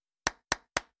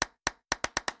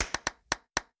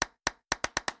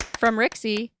From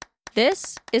Rixie,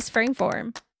 this is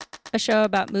Frameform, a show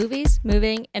about movies,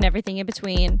 moving, and everything in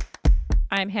between.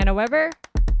 I'm Hannah Weber.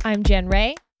 I'm Jen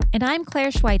Ray. And I'm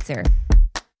Claire Schweitzer.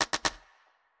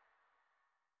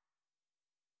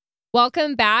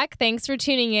 Welcome back. Thanks for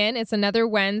tuning in. It's another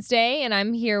Wednesday, and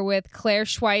I'm here with Claire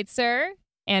Schweitzer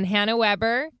and Hannah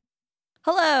Weber.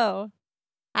 Hello.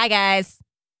 Hi, guys.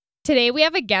 Today we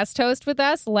have a guest host with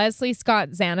us, Leslie Scott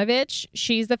Zanovich.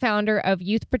 She's the founder of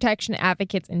Youth Protection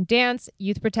Advocates in Dance,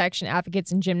 Youth Protection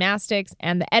Advocates in Gymnastics,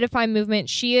 and the Edify movement.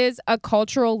 She is a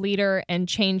cultural leader and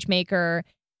change maker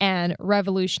and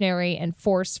revolutionary and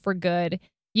force for good.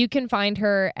 You can find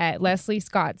her at Leslie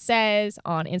Scott Says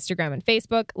on Instagram and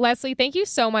Facebook. Leslie, thank you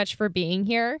so much for being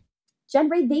here. Jen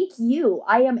Ray, thank you.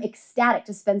 I am ecstatic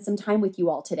to spend some time with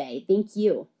you all today. Thank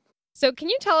you. So can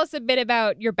you tell us a bit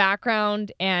about your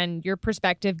background and your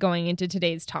perspective going into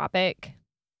today's topic?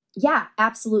 Yeah,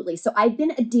 absolutely. So I've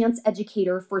been a dance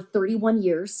educator for 31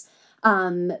 years,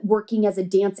 working as a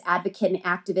dance advocate and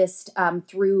activist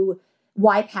through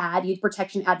YPAD, Youth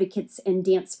Protection Advocates in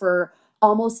Dance, for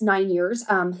almost 9 years,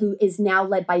 who is now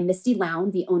led by Misty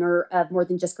Lown, the owner of More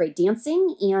Than Just Great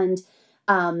Dancing. And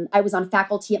I was on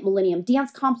faculty at Millennium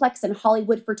Dance Complex in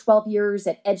Hollywood for 12 years,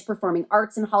 at Edge Performing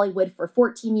Arts in Hollywood for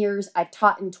 14 years. I've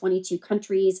taught in 22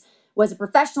 countries, was a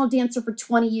professional dancer for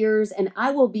 20 years, and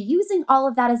I will be using all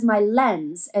of that as my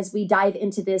lens as we dive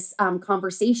into this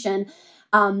conversation.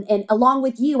 And along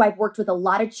with you, I've worked with a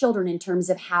lot of children in terms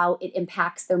of how it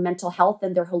impacts their mental health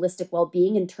and their holistic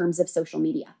well-being in terms of social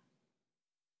media.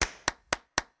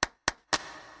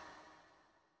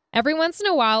 Every once in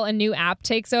a while, a new app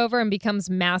takes over and becomes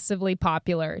massively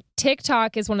popular.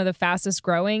 TikTok is one of the fastest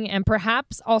growing and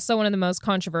perhaps also one of the most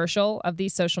controversial of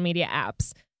these social media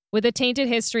apps, with a tainted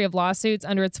history of lawsuits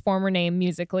under its former name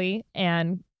Musical.ly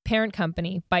and parent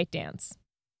company ByteDance.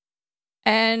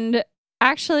 And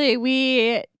actually,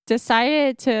 we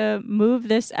decided to move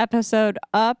this episode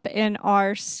up in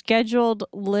our scheduled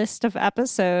list of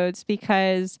episodes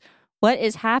because what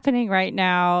is happening right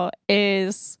now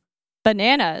is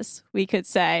bananas, we could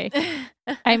say.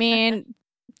 I mean,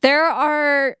 there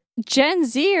are Gen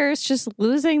Zers just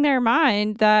losing their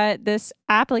mind that this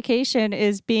application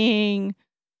is being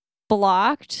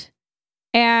blocked,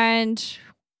 and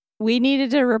we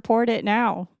needed to report it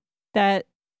now that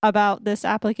about this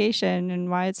application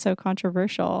and why it's so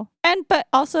controversial, and but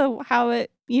also how it,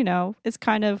 is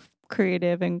kind of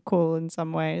creative and cool in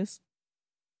some ways.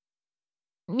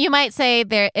 You might say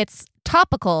it's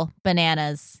topical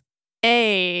bananas.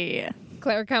 Hey,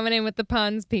 Claire coming in with the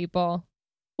puns, people.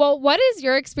 Well, what is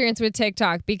your experience with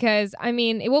TikTok? Because, I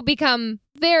mean, it will become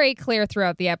very clear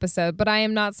throughout the episode, but I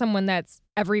am not someone that's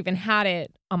ever even had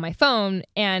it on my phone.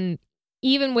 And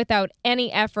even without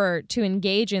any effort to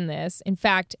engage in this, in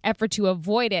fact, effort to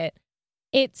avoid it,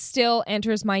 it still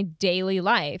enters my daily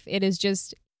life. It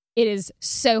is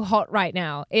so hot right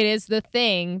now. It is the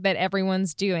thing that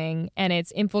everyone's doing, and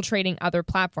it's infiltrating other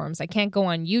platforms. I can't go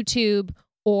on YouTube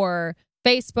or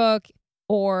Facebook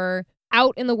or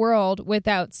out in the world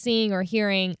without seeing or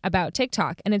hearing about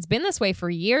TikTok. And it's been this way for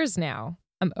years now.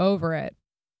 I'm over it.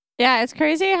 Yeah, it's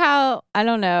crazy how, I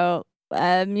don't know,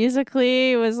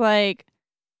 Musical.ly was like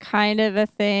kind of a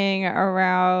thing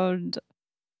around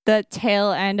the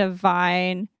tail end of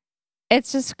Vine.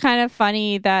 It's just kind of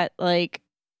funny that like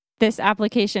this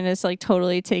application is like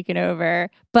totally taken over.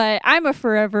 But I'm a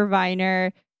forever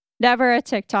Viner. Never a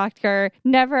TikToker,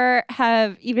 never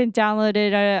have even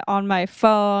downloaded it on my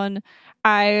phone.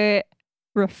 I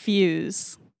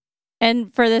refuse.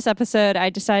 And for this episode,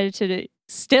 I decided to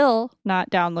still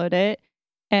not download it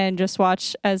and just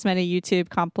watch as many YouTube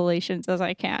compilations as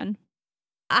I can.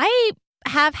 I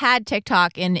have had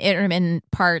TikTok in intermittent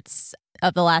parts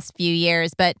of the last few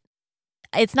years, but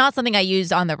it's not something I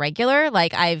use on the regular.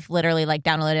 Like I've literally like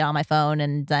downloaded it on my phone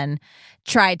and then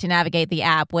tried to navigate the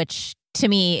app, which to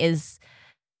me is,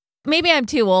 maybe I'm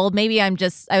too old. Maybe I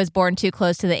was born too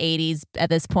close to the 80s at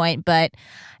this point, but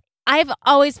I've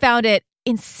always found it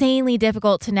insanely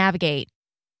difficult to navigate.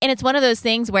 And it's one of those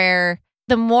things where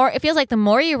it feels like the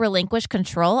more you relinquish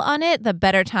control on it, the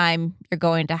better time you're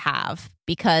going to have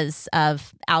because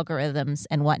of algorithms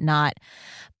and whatnot.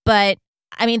 But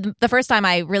I mean, the first time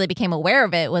I really became aware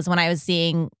of it was when I was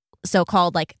seeing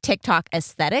so-called like TikTok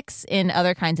aesthetics in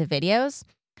other kinds of videos.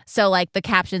 So like the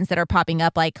captions that are popping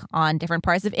up like on different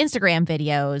parts of Instagram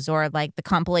videos or like the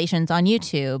compilations on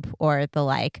YouTube or the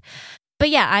like. But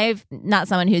yeah, I'm not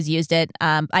someone who's used it.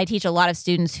 I teach a lot of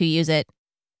students who use it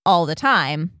all the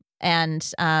time.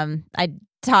 And I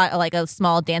taught like a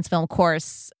small dance film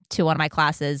course to one of my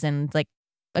classes, and like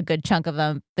a good chunk of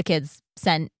them, the kids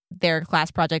sent their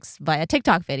class projects via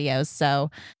TikTok videos. So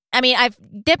I mean, I've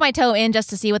dipped my toe in just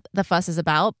to see what the fuss is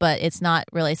about, but it's not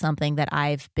really something that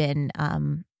I've been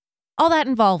all that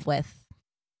involved with.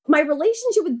 My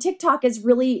relationship with TikTok is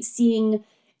really seeing,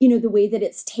 you know, the way that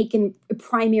it's taken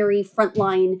primary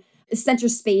frontline center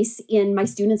space in my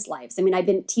students' lives. I mean, I've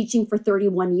been teaching for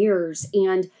 31 years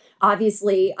and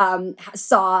obviously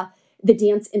saw the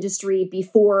dance industry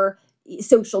before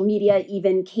social media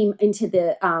even came into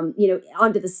the,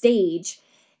 onto the stage.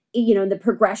 You know, the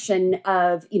progression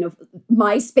of, you know,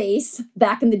 MySpace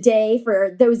back in the day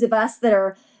for those of us that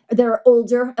are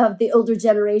older, of the older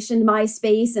generation,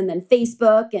 MySpace, and then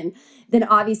Facebook, and then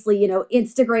obviously, you know,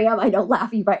 Instagram. I don't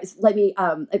laugh. You guys,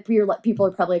 people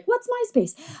are probably like, what's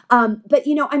MySpace? But,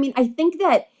 you know, I mean, I think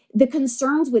that the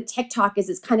concerns with TikTok is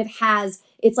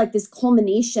it's like this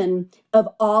culmination of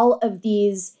all of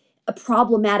these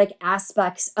problematic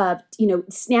aspects of, you know,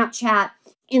 Snapchat,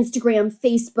 Instagram,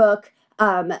 Facebook,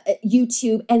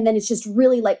 YouTube, and then it's just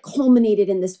really like culminated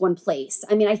in this one place.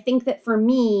 I mean, I think that for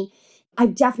me,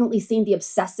 I've definitely seen the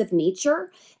obsessive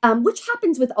nature, which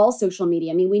happens with all social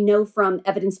media. I mean, we know from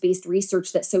evidence-based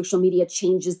research that social media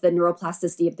changes the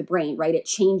neuroplasticity of the brain, right? It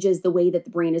changes the way that the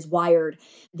brain is wired.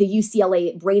 The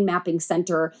UCLA Brain Mapping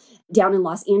Center down in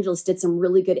Los Angeles did some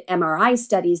really good MRI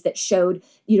studies that showed,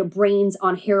 you know, brains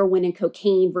on heroin and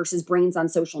cocaine versus brains on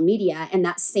social media. And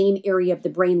that same area of the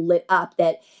brain lit up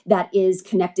that is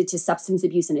connected to substance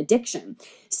abuse and addiction.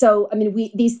 So, I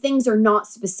mean, these things are not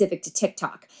specific to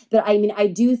TikTok, but I mean, I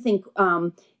do think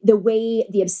the way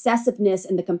the obsessiveness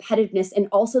and the competitiveness and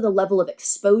also the level of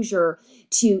exposure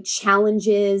to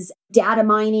challenges, data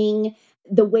mining,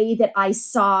 the way that I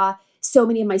saw so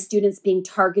many of my students being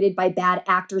targeted by bad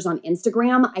actors on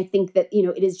Instagram, I think that, you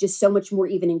know, it is just so much more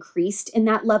even increased in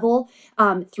that level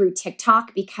through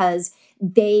TikTok, because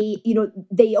they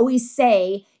always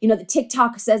say, you know, the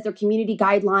TikTok says their community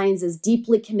guidelines is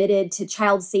deeply committed to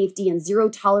child safety and zero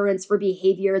tolerance for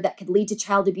behavior that could lead to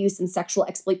child abuse and sexual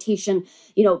exploitation,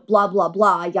 you know, blah, blah,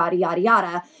 blah, yada, yada,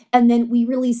 yada. And then we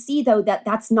really see, though, that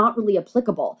that's not really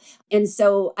applicable. And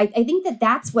so I think that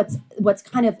that's what's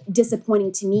kind of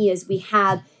disappointing to me is we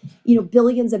have, you know,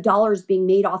 billions of dollars being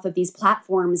made off of these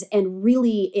platforms. And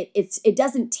really, it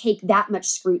doesn't take that much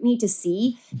scrutiny to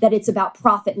see that it's about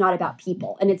profit, not about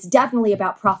people. And it's definitely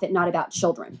about profit, not about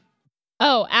children.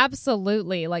 Oh,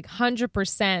 absolutely. Like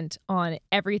 100% on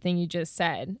everything you just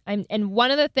said. And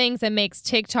one of the things that makes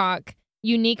TikTok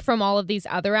unique from all of these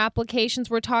other applications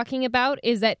we're talking about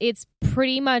is that it's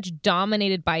pretty much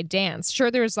dominated by dance. Sure,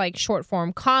 there's like short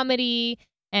form comedy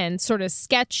and sort of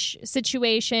sketch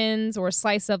situations or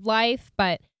slice of life,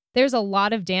 but there's a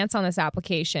lot of dance on this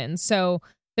application. So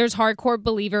there's hardcore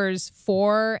believers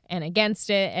for and against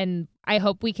it. And I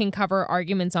hope we can cover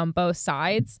arguments on both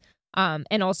sides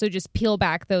and also just peel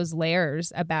back those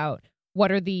layers about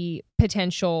what are the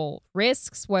potential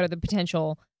risks, what are the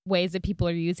potential ways that people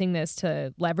are using this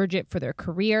to leverage it for their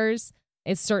careers.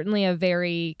 It's certainly a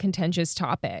very contentious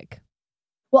topic.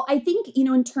 Well, I think, you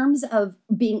know, in terms of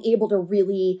being able to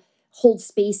really hold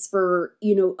space for,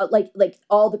 you know, like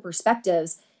all the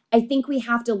perspectives, I think we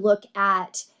have to look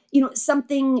at, you know,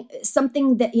 something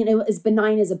that, you know, is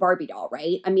benign as a Barbie doll,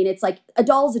 right? I mean, it's like a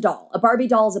doll's a doll, a Barbie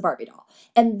doll is a Barbie doll.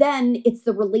 And then it's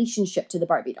the relationship to the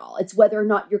Barbie doll. It's whether or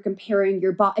not you're comparing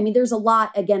your body. I mean, there's a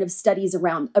lot, again, of studies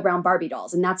around Barbie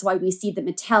dolls. And that's why we see that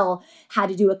Mattel had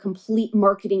to do a complete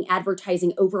marketing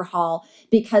advertising overhaul,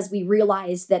 because we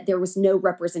realized that there was no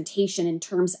representation in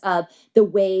terms of the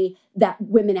way that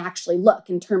women actually look,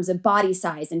 in terms of body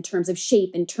size, in terms of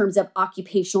shape, in terms of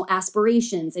occupational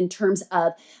aspirations, in terms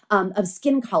of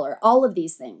skin color, all of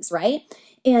these things, right?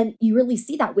 And you really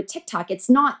see that with TikTok. It's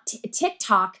not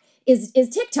TikTok is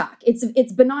TikTok.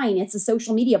 It's benign. It's a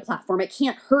social media platform. It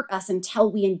can't hurt us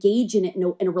until we engage in it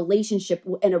in a relationship,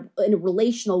 in a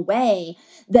relational way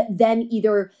that then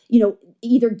either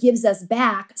gives us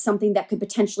back something that could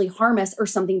potentially harm us or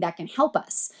something that can help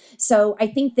us. So I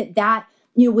think that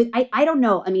you know, I don't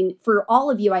know. I mean, for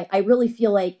all of you, I really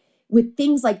feel like with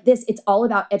things like this, it's all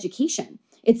about education.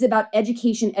 It's about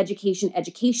education, education,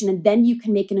 education, and then you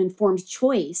can make an informed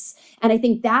choice. And I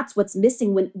think that's what's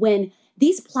missing when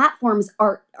these platforms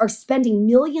are spending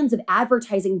millions of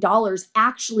advertising dollars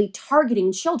actually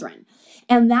targeting children.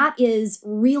 And that is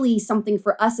really something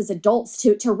for us as adults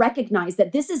to recognize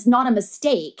that this is not a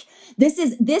mistake. This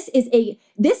is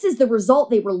the result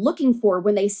they were looking for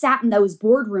when they sat in those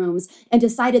boardrooms and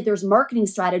decided there's marketing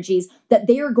strategies that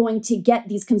they are going to get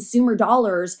these consumer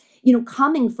dollars, you know,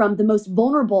 coming from the most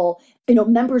vulnerable, you know,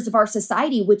 members of our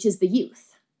society, which is the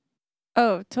youth.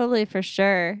 Oh, totally, for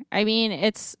sure. I mean,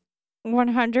 it's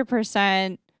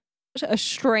 100% a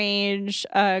strange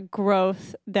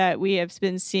growth that we have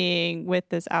been seeing with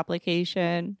this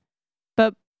application.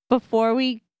 But before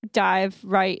we dive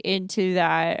right into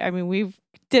that, I mean, we've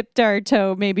dipped our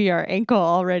toe, maybe our ankle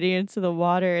already into the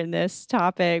water in this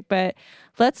topic, but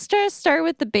let's just start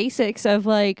with the basics of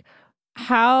like,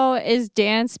 how is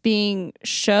dance being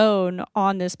shown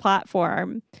on this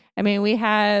platform? I mean, we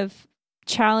have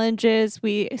challenges,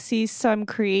 we see some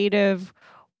creative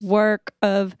work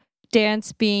of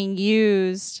dance being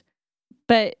used,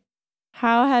 but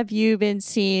how have you been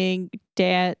seeing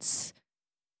dance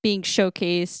being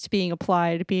showcased, being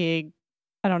applied, being,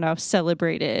 I don't know,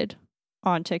 celebrated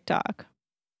on TikTok?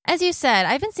 As you said,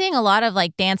 I've been seeing a lot of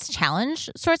like dance challenge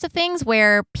sorts of things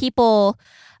where people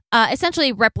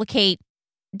essentially replicate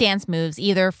dance moves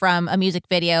either from a music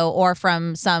video or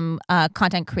from some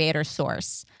content creator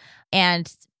source.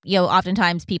 And, you know,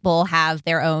 oftentimes people have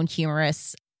their own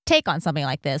humorous take on something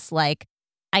like this. Like,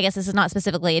 I guess this is not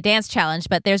specifically a dance challenge,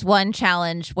 but there's one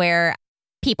challenge where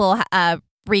people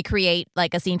recreate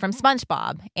like a scene from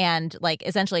SpongeBob, and like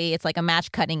essentially it's like a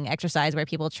match cutting exercise where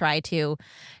people try to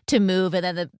move, and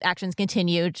then the actions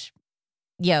continued,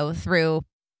 you know, through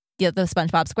the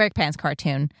SpongeBob SquarePants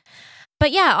cartoon.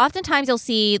 But yeah, oftentimes you'll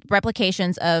see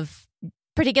replications of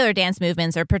particular dance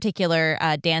movements or particular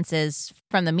dances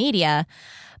from the media,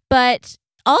 but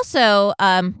also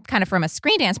kind of from a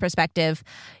screen dance perspective,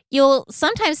 you'll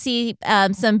sometimes see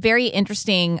some very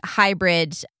interesting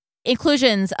hybrid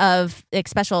inclusions of like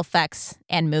special effects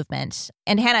and movement.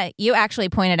 And Hannah, you actually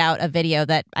pointed out a video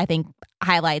that I think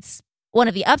highlights one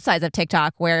of the upsides of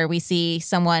TikTok, where we see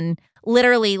someone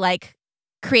literally like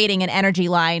creating an energy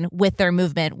line with their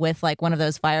movement with like one of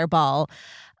those fireball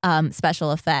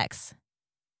special effects.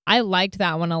 I liked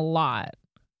that one a lot.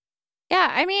 Yeah,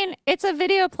 I mean, it's a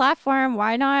video platform.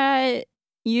 Why not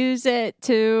use it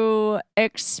to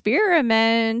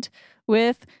experiment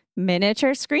with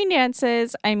miniature screen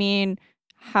dances? I mean,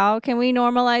 how can we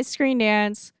normalize screen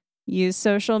dance? Use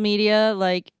social media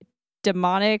like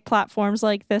demonic platforms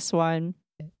like this one.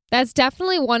 That's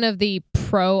definitely one of the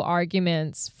pro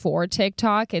arguments for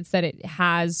TikTok. It's that it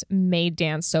has made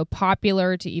dance so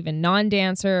popular to even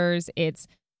non-dancers. It's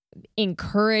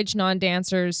encouraged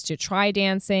non-dancers to try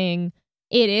dancing.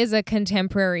 It is a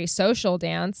contemporary social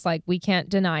dance, like we can't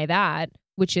deny that,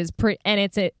 which is and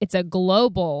it's a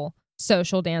global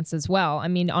social dance as well. I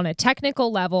mean, on a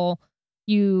technical level,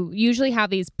 you usually have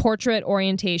these portrait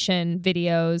orientation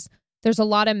videos. There's a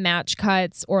lot of match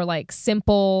cuts or like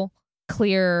simple,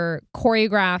 clear,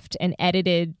 choreographed and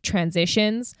edited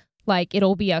transitions. Like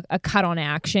it'll be a cut on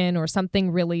action or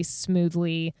something really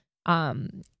smoothly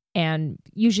and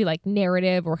usually like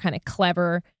narrative or kind of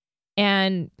clever.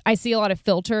 And I see a lot of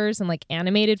filters and like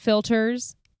animated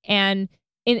filters. And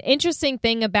an interesting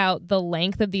thing about the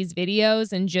length of these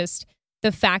videos and just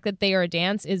the fact that they are a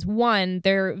dance is, one,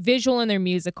 they're visual and they're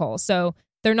musical. So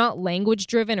they're not language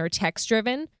driven or text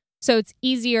driven. So it's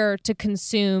easier to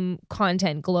consume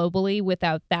content globally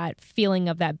without that feeling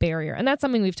of that barrier. And that's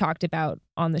something we've talked about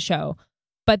on the show.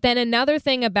 But then another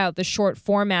thing about the short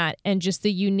format and just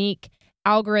the unique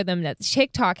algorithm that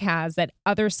TikTok has that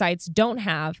other sites don't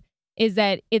have is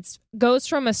that it goes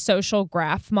from a social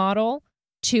graph model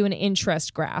to an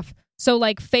interest graph. So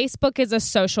like Facebook is a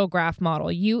social graph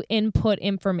model. You input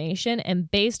information, and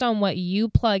based on what you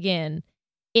plug in,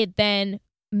 it then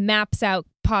maps out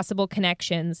possible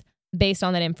connections based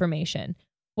on that information.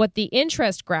 What the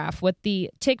interest graph, what the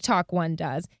TikTok one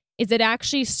does, is it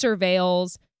actually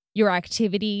surveils your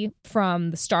activity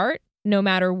from the start, no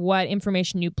matter what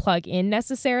information you plug in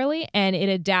necessarily, and it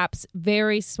adapts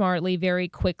very smartly, very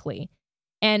quickly.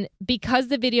 And because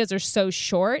the videos are so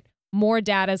short, more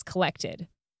data is collected.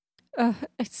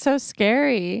 It's so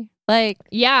scary. Like,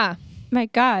 yeah. My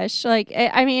gosh. Like,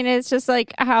 I mean, it's just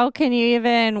like, how can you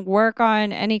even work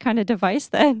on any kind of device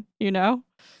then, you know?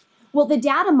 Well, the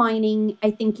data mining,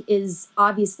 I think, is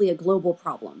obviously a global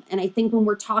problem. And I think when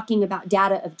we're talking about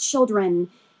data of children,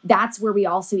 that's where we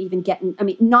also even get, I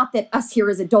mean, not that us here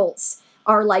as adults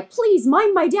are like, please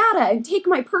mine my data and take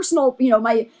my personal, you know,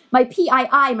 my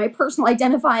PII, my personal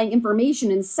identifying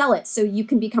information, and sell it so you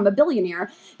can become a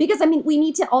billionaire. Because, I mean, we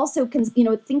need to also, you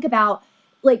know, think about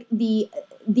like the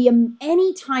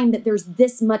any time that there's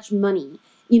this much money,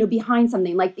 you know, behind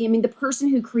something like, I mean, the person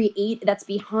who that's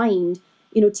behind,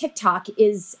 you know, TikTok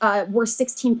is worth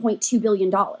 $16.2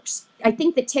 billion. I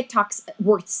think that TikTok's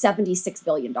worth $76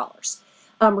 billion or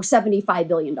 $75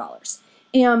 billion.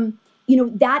 And, you know,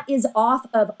 that is off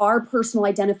of our personal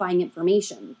identifying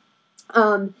information.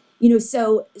 You know,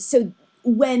 so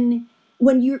when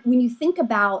when you think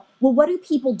about, well, what do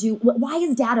people do? Why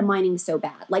is data mining so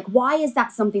bad? Like, why is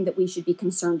that something that we should be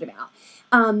concerned about?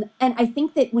 And I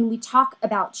think that when we talk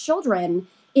about children,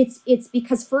 it's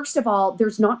because, first of all,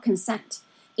 there's not consent.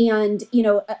 And,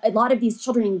 a lot of these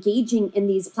children engaging in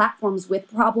these platforms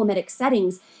with problematic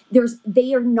settings,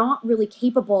 they are not really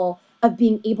capable of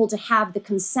being able to have the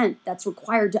consent that's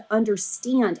required to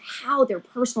understand how their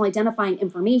personal identifying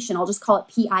information, I'll just call it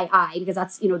PII because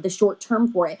that's, the short term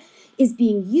for it, is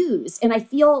being used. And I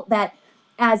feel that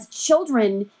as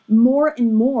children more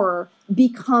and more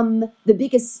become the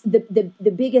biggest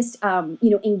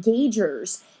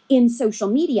engagers in social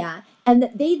media, and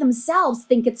that they themselves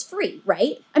think it's free,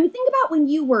 right? I mean, think about when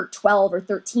you were 12 or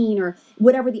 13 or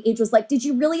whatever the age was. Like, did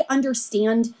you really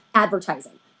understand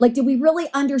advertising? Like, did we really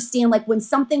understand, like, when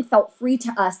something felt free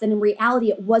to us, then in reality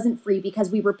it wasn't free because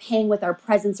we were paying with our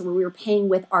presence or we were paying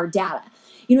with our data?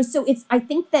 So I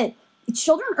think that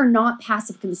children are not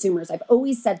passive consumers. I've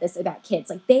always said this about kids.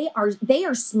 Like, they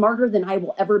are smarter than I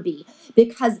will ever be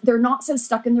because they're not so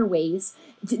stuck in their ways.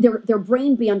 Their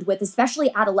brain bandwidth,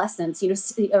 especially adolescents,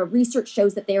 research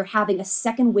shows that they are having a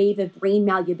second wave of brain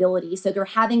malleability. So they're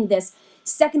having this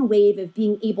second wave of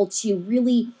being able to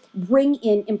really bring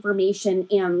in information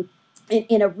and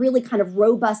in a really kind of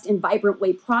robust and vibrant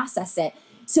way process it.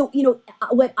 So,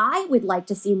 what I would like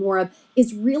to see more of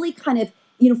is really kind of,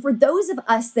 for those of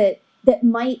us that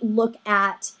might look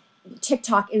at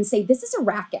TikTok and say, this is a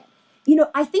racket.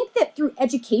 I think that through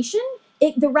education,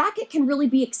 the racket can really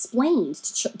be explained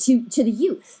to the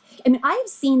youth. I mean, I have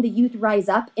seen the youth rise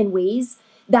up in ways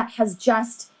that has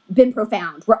just been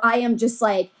profound, where I am just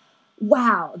like,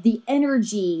 wow, the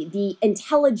energy, the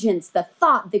intelligence, the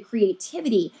thought, the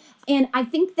creativity. And I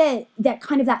think that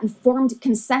kind of that informed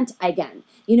consent again.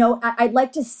 I'd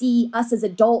like to see us as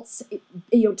adults,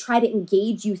 try to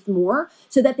engage youth more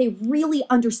so that they really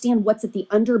understand what's at the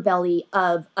underbelly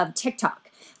of TikTok.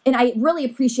 And I really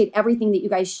appreciate everything that you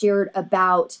guys shared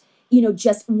about,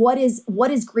 just what is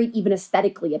great even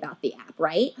aesthetically about the app,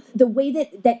 right? The way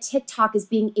that TikTok is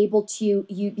being able to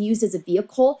be used as a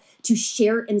vehicle to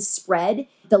share and spread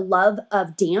the love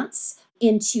of dance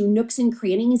into nooks and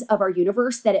crannies of our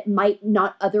universe that it might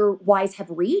not otherwise have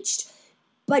reached.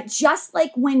 But just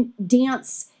like when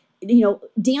dance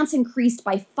increased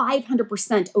by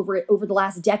 500% over the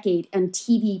last decade on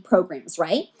TV programs,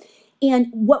 right? And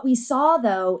what we saw,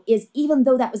 though, is even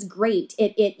though that was great,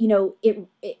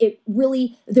 it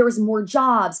really, there was more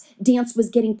jobs. Dance was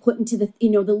getting put into the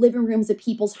living rooms of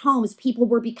people's homes. People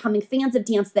were becoming fans of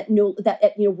dance that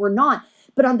were not.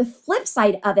 But on the flip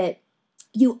side of it,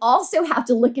 you also have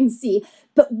to look and see,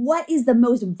 but what is the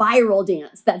most viral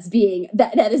dance that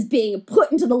is being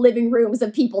put into the living rooms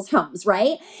of people's homes,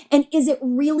 right? And is it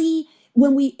really,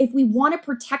 if we want to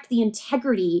protect the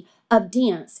integrity of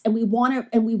dance and we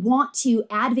want to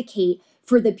advocate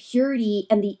for the purity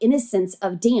and the innocence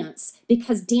of dance,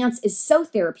 because dance is so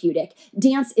therapeutic,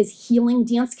 dance is healing,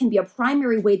 dance can be a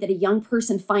primary way that a young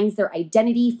person finds their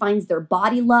identity, finds their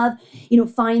body love,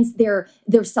 finds their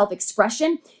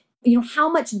self-expression. How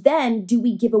much then do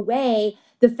we give away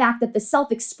the fact that the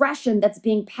self-expression that's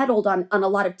being peddled on a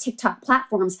lot of TikTok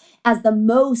platforms as the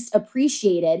most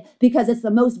appreciated because it's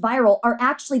the most viral are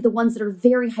actually the ones that are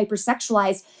very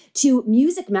hypersexualized to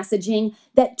music messaging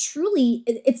that truly,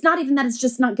 it's not even that it's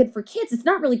just not good for kids. It's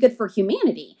not really good for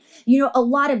humanity. A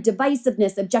lot of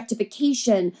divisiveness,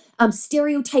 objectification,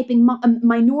 stereotyping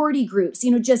minority groups,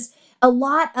 just a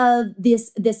lot of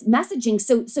this messaging.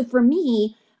 So for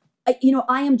me,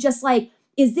 I am just like,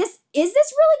 is this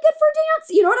really good for dance?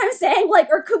 You know what I'm saying? Like,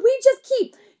 or could we just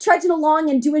keep trudging along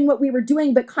and doing what we were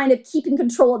doing, but kind of keeping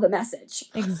control of the message?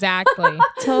 Exactly.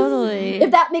 Totally.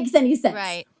 If that makes any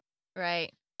sense.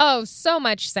 Right. Oh, so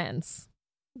much sense.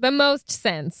 The most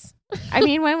sense. I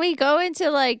mean, when we go into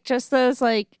like just those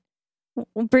like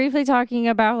briefly talking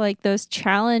about like those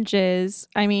challenges,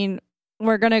 I mean,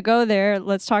 we're going to go there.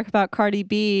 Let's talk about Cardi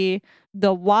B,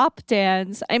 the WAP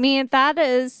dance. I mean, that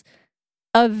is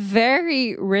a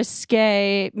very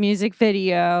risque music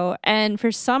video. And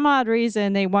for some odd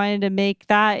reason, they wanted to make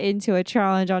that into a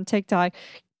challenge on TikTok.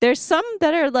 There's some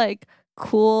that are like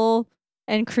cool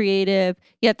and creative,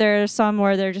 yet there are some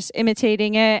where they're just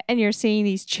imitating it. And you're seeing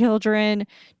these children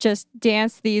just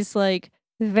dance these like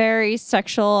very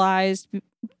sexualized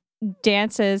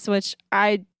dances, which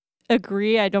I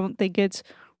agree. I don't think it's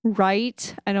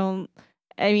right.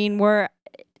 We're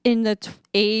in the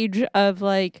age of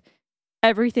like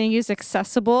everything is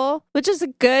accessible, which is a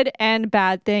good and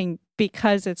bad thing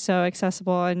because it's so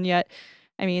accessible. And yet,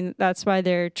 I mean, that's why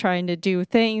they're trying to do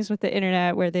things with the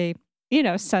internet where they,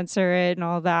 censor it and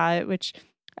all that, which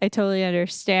I totally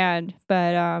understand.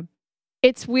 But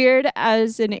it's weird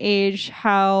as an age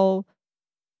how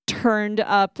turned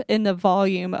up in the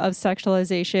volume of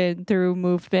sexualization through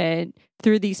movement,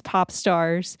 through these pop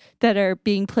stars that are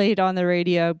being played on the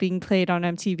radio, being played on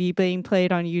MTV, being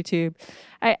played on YouTube.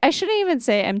 I shouldn't even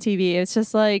say MTV. It's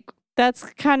just like, that's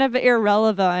kind of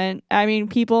irrelevant. I mean,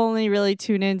 people only really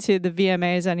tune into the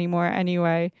VMAs anymore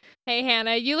anyway. Hey,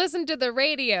 Hannah, you listen to the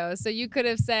radio, so you could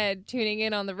have said tuning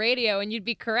in on the radio and you'd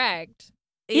be correct.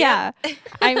 Yeah.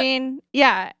 I mean,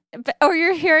 yeah. Or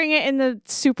you're hearing it in the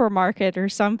supermarket or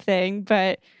something.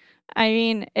 But I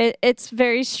mean, it's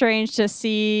very strange to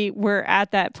see we're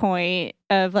at that point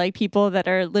of like people that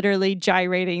are literally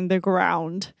gyrating the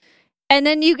ground. And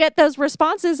then you get those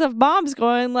responses of moms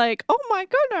going like, oh my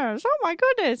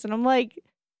goodness. And I'm like,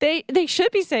 they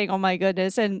should be saying, oh my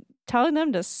goodness, and telling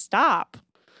them to stop.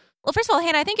 Well, first of all,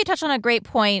 Hannah, I think you touched on a great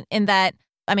point in that,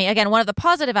 I mean, again, one of the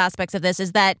positive aspects of this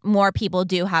is that more people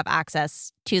do have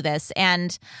access to this.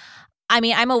 And I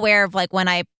mean, I'm aware of like when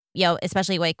I,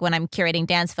 especially like when I'm curating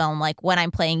dance film, like when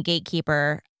I'm playing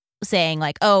gatekeeper, saying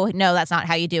like, oh, no, that's not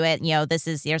how you do it.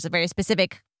 There's a very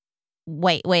specific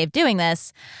way of doing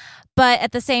this. But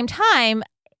at the same time,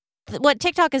 what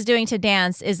TikTok is doing to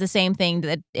dance is the same thing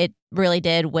that it really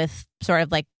did with sort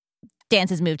of like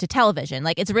dance's move to television.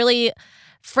 Like it's really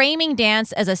framing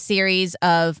dance as a series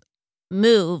of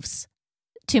moves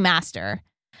to master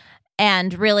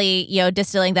and really,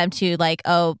 distilling them to like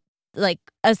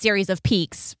a series of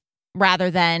peaks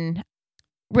rather than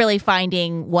really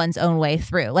finding one's own way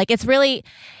through. Like it's framing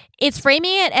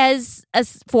it as a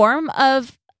form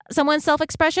of someone's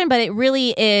self-expression, but it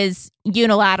really is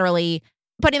unilaterally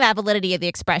putting that validity of the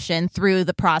expression through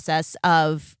the process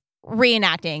of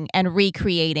reenacting and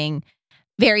recreating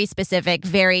very specific,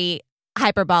 very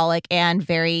hyperbolic, and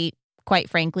very, quite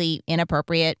frankly,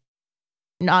 inappropriate,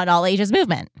 not all ages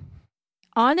movement.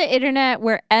 On the internet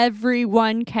where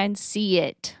everyone can see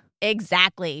it.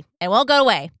 Exactly. It won't go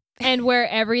away. And where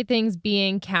everything's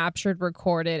being captured,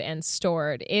 recorded, and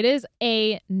stored. It is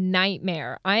a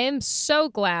nightmare. I am so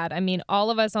glad. I mean,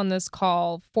 all of us on this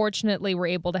call, fortunately, were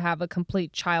able to have a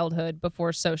complete childhood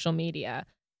before social media.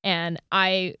 And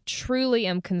I truly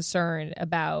am concerned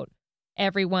about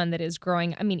everyone that is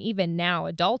growing. I mean, even now,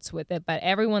 adults with it, but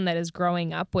everyone that is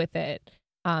growing up with it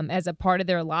as a part of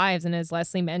their lives. And as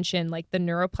Leslie mentioned, like the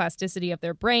neuroplasticity of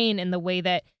their brain and the way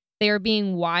that they are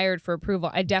being wired for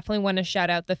approval. I definitely want to shout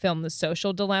out the film The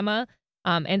Social Dilemma,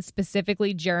 and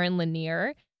specifically Jaron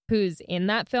Lanier, who's in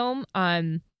that film,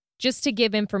 just to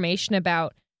give information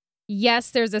about,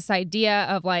 yes, there's this idea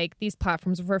of like these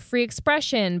platforms for free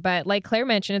expression, but like Claire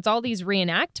mentioned, it's all these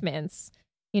reenactments,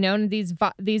 and these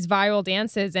viral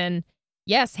dances. And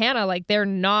yes, Hannah, like they're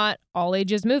not all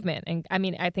ages movement. And I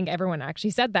mean, I think everyone actually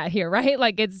said that here, right?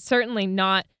 Like it's certainly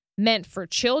not meant for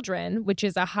children, which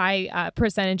is a high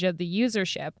percentage of the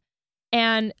usership.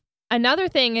 And another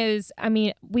thing is, I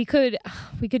mean, we could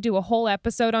do a whole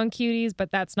episode on cuties,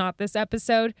 but that's not this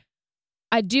episode.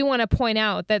 I do want to point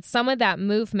out that some of that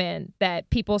movement that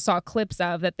people saw clips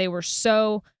of that they were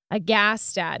so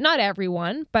aghast at, not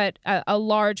everyone, but a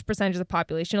large percentage of the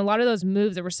population, a lot of those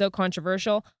moves that were so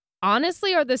controversial,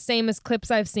 honestly are the same as clips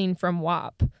I've seen from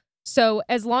WAP. So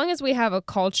as long as we have a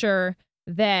culture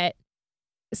that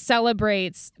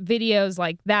celebrates videos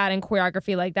like that and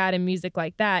choreography like that and music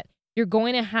like that, you're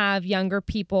going to have younger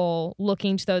people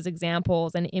looking to those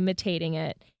examples and imitating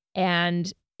it. And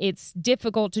it's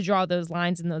difficult to draw those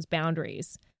lines and those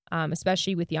boundaries,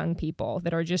 especially with young people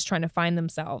that are just trying to find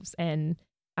themselves and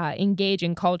engage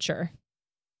in culture.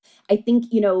 I think,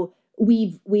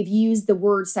 we've used the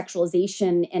word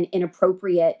sexualization and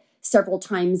inappropriate several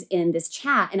times in this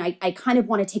chat. And I kind of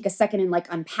want to take a second and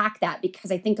like unpack that,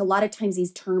 because I think a lot of times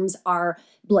these terms are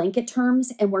blanket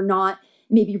terms and we're not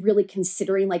maybe really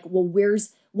considering like, well,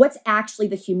 what's actually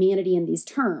the humanity in these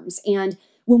terms? And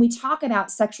when we talk about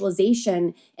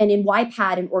sexualization, and in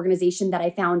YPAD, an organization that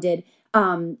I founded,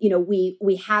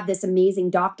 we have this amazing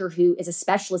doctor who is a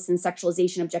specialist in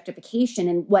sexualization objectification.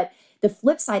 And what the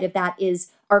flip side of that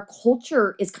is, our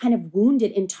culture is kind of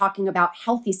wounded in talking about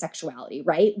healthy sexuality,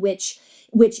 right? Which,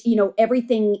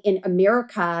 everything in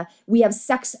America, we have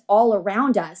sex all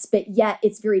around us, but yet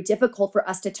it's very difficult for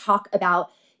us to talk about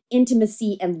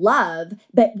intimacy and love,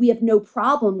 but we have no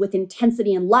problem with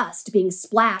intensity and lust being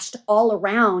splashed all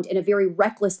around in a very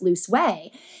reckless, loose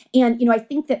way. And, I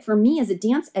think that for me as a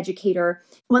dance educator,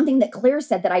 one thing that Claire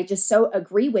said that I just so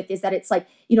agree with is that it's like,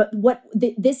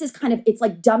 this is kind of, it's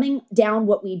like dumbing down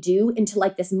what we do into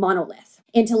like this monolith,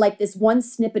 into like this one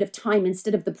snippet of time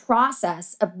instead of the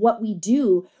process of what we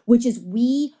do, which is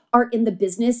we are in the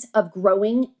business of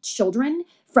growing children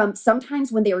from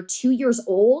sometimes when they are 2 years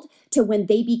old to when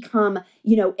they become,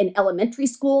 in elementary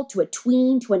school, to a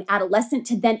tween, to an adolescent,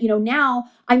 to then, now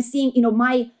I'm seeing,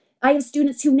 I have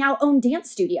students who now own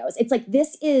dance studios. It's like,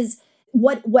 this is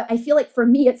what I feel like for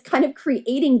me, it's kind of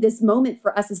creating this moment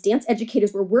for us as dance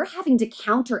educators where we're having to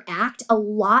counteract a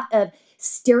lot of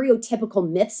stereotypical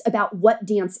myths about what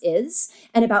dance is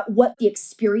and about what the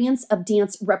experience of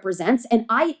dance represents. And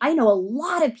I know a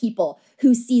lot of people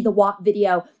who see the WAP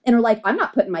video and are like, I'm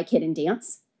not putting my kid in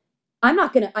dance. I'm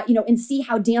not going to, and see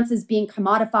how dance is being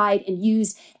commodified and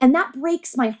used. And that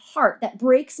breaks my heart. That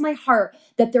breaks my heart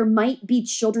that there might be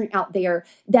children out there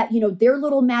that, their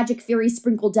little magic fairy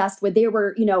sprinkle dust where they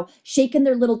were, shaking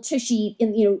their little tushy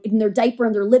in their diaper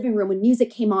in their living room when music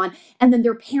came on. And then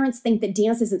their parents think that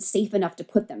dance isn't safe enough to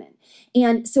put them in.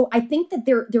 And so I think that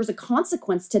there's a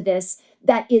consequence to this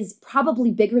that is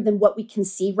probably bigger than what we can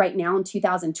see right now in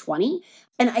 2020.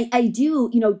 And I do,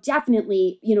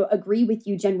 definitely, agree with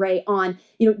you, Jen Ray, on,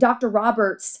 Dr.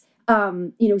 Roberts,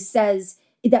 says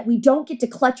that we don't get to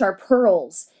clutch our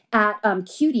pearls at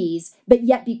cuties, but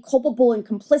yet be culpable and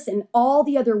complicit in all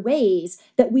the other ways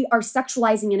that we are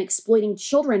sexualizing and exploiting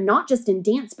children, not just in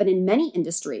dance, but in many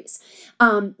industries.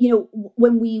 When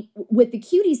with the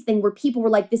cuties thing where people were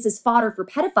like, this is fodder for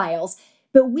pedophiles,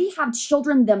 but we have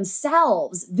children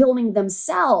themselves filming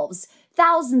themselves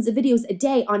thousands of videos a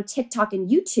day on TikTok and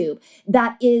YouTube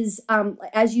that is,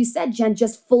 as you said, Jen,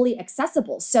 just fully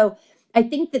accessible. So I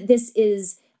think that this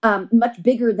is much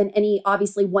bigger than any,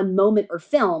 obviously, one moment or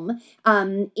film.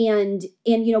 And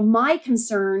my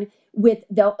concern with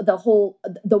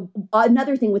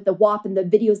another thing with the WAP and the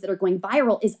videos that are going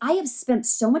viral is I have spent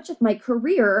so much of my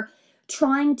career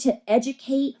trying to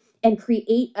educate and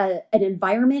create an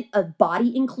environment of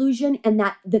body inclusion. And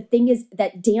that the thing is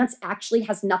that dance actually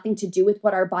has nothing to do with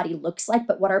what our body looks like,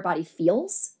 but what our body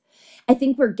feels. I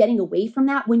think we're getting away from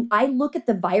that. When I look at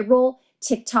the viral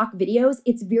TikTok videos,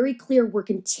 it's very clear we're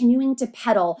continuing to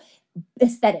peddle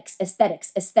aesthetics,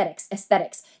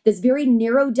 this very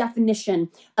narrow definition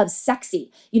of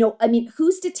sexy.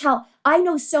 Who's to tell? I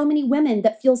know so many women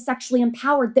that feel sexually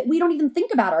empowered that we don't even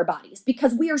think about our bodies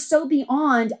because we are so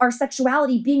beyond our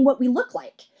sexuality being what we look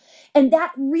like. And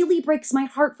that really breaks my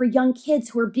heart for young kids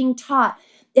who are being taught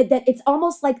that it's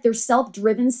almost like their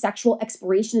self-driven sexual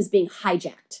exploration is being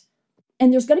hijacked.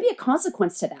 And there's going to be a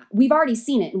consequence to that. We've already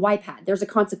seen it in YPAD. There's a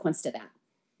consequence to that.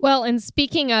 Well, and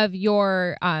speaking of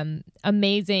your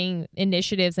amazing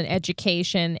initiatives and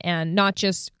education and not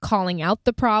just calling out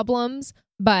the problems,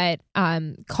 but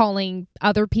calling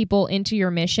other people into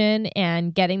your mission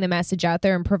and getting the message out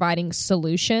there and providing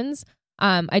solutions,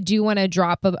 I do want to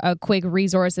drop a quick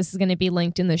resource. This is going to be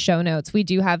linked in the show notes. We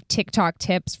do have TikTok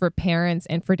tips for parents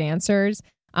and for dancers.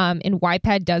 And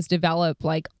YPAD does develop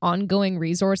like ongoing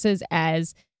resources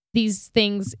as these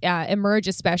things emerge,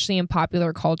 especially in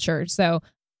popular culture. So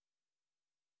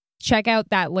check out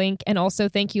that link. And also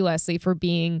thank you, Leslie, for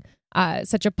being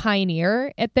such a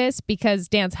pioneer at this, because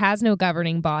dance has no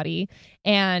governing body.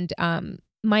 And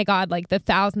my God, like the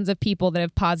thousands of people that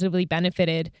have positively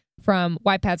benefited from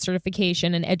YPAD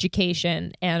certification and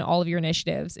education and all of your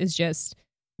initiatives is just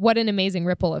what an amazing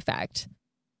ripple effect.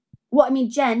 Well,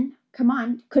 Jen, come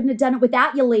on, couldn't have done it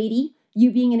without you, lady. You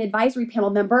being an advisory panel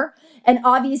member. And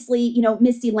obviously,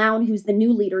 Misty Lown, who's the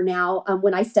new leader now,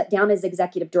 when I stepped down as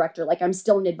executive director, like I'm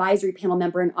still an advisory panel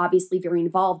member and obviously very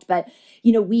involved. But,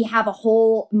 we have a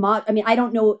whole I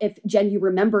don't know if, Jen, you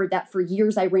remember that for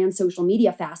years I ran social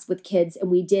media fast with kids, and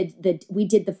we did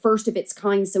the first of its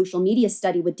kind social media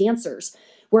study with dancers,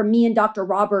 where me and Dr.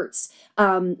 Roberts,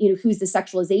 who's the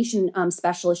sexualization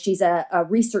specialist, she's a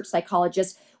research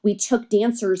psychologist. We took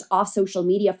dancers off social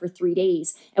media for 3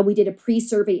 days, and we did a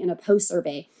pre-survey and a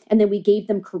post-survey. And then we gave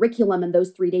them curriculum in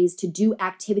those 3 days to do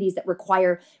activities that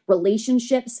require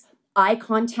relationships, eye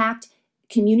contact,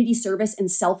 community service,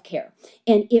 and self-care.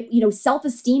 And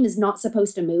self-esteem is not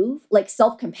supposed to move, like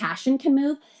self-compassion can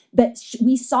move. But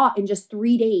we saw in just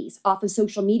 3 days off of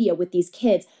social media with these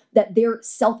kids that their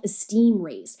self-esteem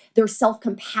raised, their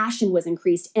self-compassion was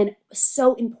increased, and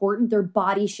so important, their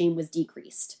body shame was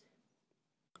decreased.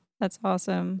 That's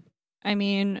awesome.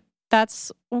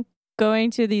 That's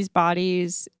going to these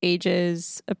bodies,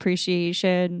 ages,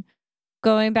 appreciation,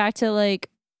 going back to like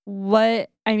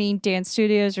what dance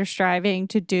studios are striving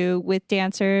to do with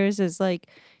dancers is like,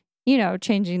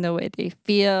 changing the way they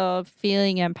feel,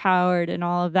 feeling empowered and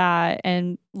all of that,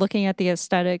 and looking at the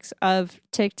aesthetics of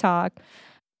TikTok.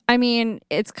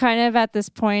 It's kind of at this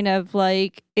point of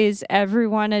like, is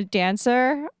everyone a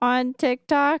dancer on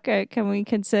TikTok? Or can we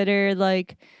consider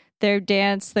like their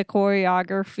dance, the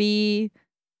choreography,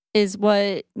 is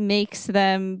what makes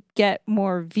them get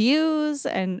more views?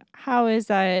 And how is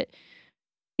that,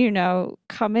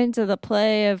 come into the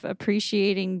play of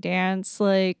appreciating dance?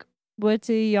 Like, what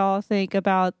do y'all think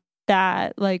about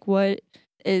that? Like, what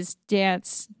is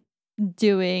dance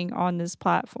doing on this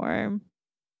platform?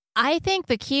 I think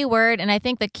the key word, and I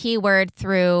think the key word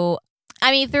throughout,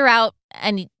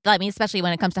 and especially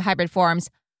when it comes to hybrid forms,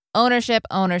 ownership,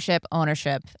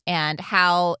 and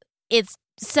how it's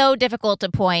so difficult to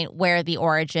point where the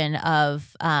origin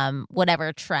of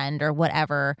whatever trend or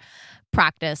whatever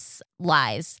practice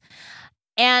lies.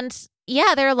 And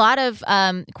yeah, there are a lot of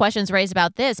questions raised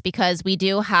about this because we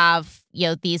do have,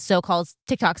 these so-called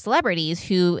TikTok celebrities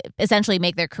who essentially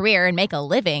make their career and make a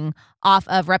living off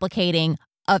of replicating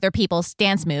other people's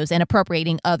dance moves and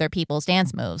appropriating other people's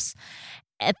dance moves.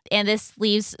 And this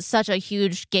leaves such a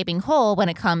huge gaping hole when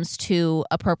it comes to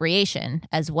appropriation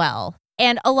as well.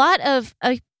 And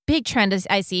a big trend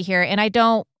I see here, and I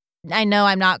know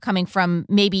I'm not coming from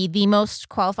maybe the most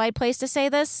qualified place to say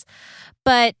this,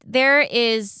 but there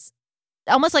is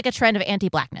almost like a trend of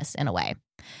anti-Blackness in a way,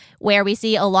 where we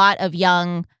see a lot of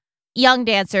young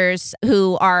dancers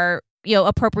who are,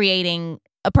 appropriating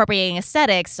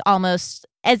aesthetics almost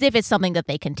as if it's something that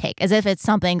they can take,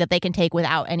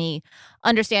 without any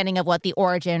understanding of what the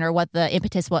origin or what the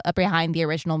impetus behind the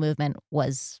original movement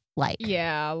was like.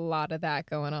 Yeah, a lot of that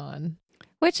going on.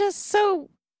 Which is so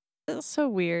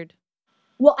weird.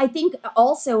 Well, I think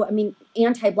also,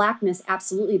 anti-Blackness,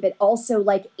 absolutely, but also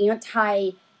like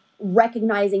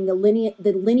anti-recognizing the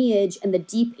lineage and the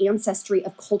deep ancestry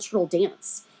of cultural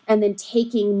dance, and then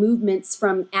taking movements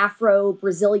from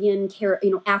Afro-Brazilian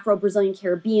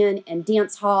Caribbean and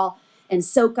dance hall and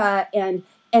soca and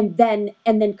then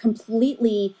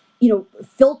completely,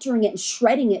 filtering it and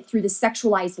shredding it through the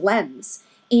sexualized lens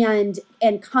and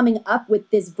coming up with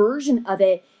this version of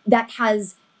it that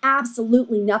has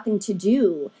absolutely nothing to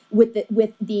do with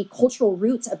the cultural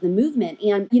roots of the movement.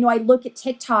 And, I look at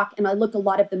TikTok and I look a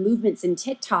lot of the movements in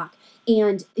TikTok.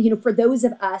 And, for those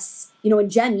of us,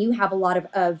 and Jen, you have a lot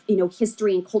of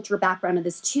history and culture background of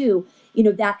this too,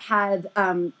 that have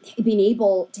been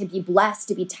able to be blessed,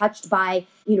 to be touched by,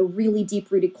 really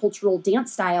deep-rooted cultural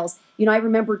dance styles. I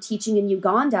remember teaching in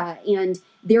Uganda, and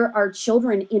there are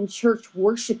children in church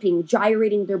worshiping,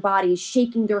 gyrating their bodies,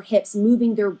 shaking their hips,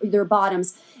 moving their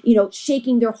bottoms,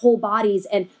 shaking their whole bodies.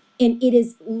 And it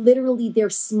is literally,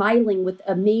 they're smiling with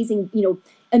amazing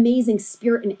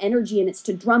spirit and energy, and it's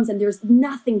to drums, and there's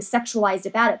nothing sexualized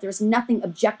about it. There's nothing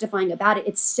objectifying about it.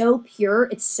 It's so pure.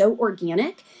 It's so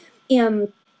organic.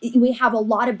 And we have a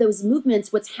lot of those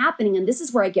movements, what's happening, and this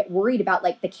is where I get worried about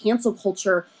like the cancel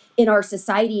culture in our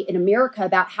society in America,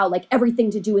 about how like everything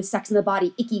to do with sex in the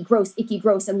body, icky, gross,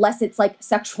 unless it's like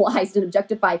sexualized and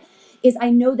objectified, is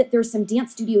I know that there's some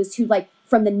dance studios who like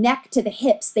from the neck to the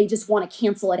hips, they just want to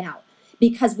cancel it out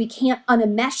because we can't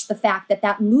unmesh the fact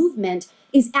that movement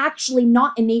is actually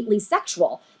not innately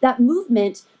sexual. That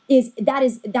movement is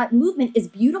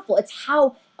beautiful. It's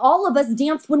how all of us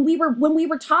danced when we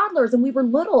were toddlers and we were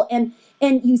little, and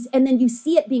then you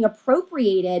see it being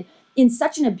appropriated in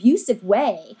such an abusive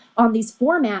way on these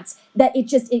formats that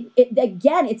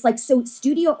it's like, so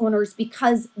studio owners,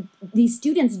 because these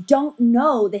students don't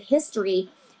know the history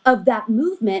of that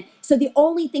movement, so the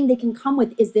only thing they can come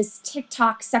with is this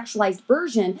TikTok sexualized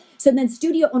version. So then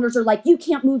studio owners are like, you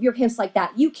can't move your hips like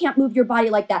that, you can't move your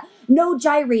body like that, no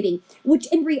gyrating, which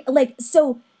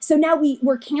so now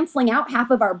we're canceling out half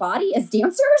of our body as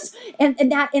dancers, and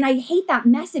I hate that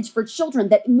message for children,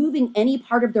 that moving any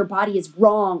part of their body is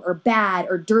wrong or bad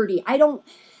or dirty.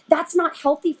 That's not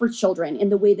healthy for children in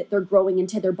the way that they're growing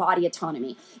into their body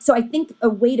autonomy. So I think a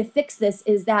way to fix this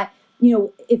is that,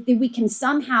 if we can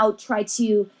somehow try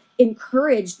to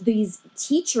encourage these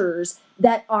teachers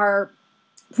that are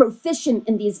proficient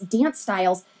in these dance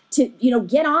styles to,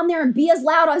 get on there and be as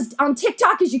loud on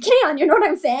TikTok as you can, you know what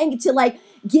I'm saying? To like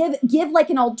give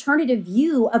like an alternative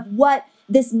view of what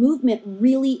this movement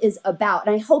really is about.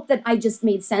 And I hope that I just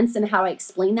made sense in how I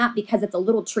explain that, because it's a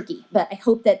little tricky, but I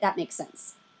hope that makes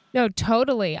sense. No,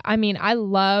 totally. I mean, I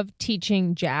love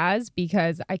teaching jazz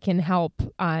because I can help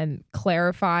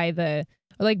clarify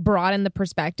broaden the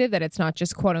perspective that it's not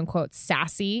just quote unquote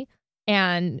sassy.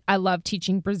 And I love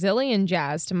teaching Brazilian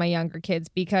jazz to my younger kids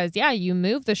because, yeah, you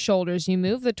move the shoulders, you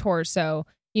move the torso,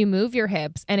 you move your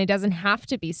hips, and it doesn't have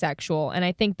to be sexual. And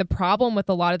I think the problem with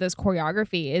a lot of this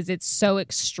choreography is it's so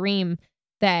extreme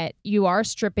that you are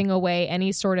stripping away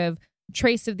any sort of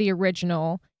trace of the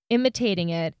original, imitating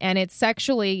it, and it's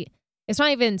not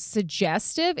even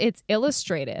suggestive, it's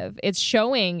illustrative. It's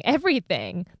showing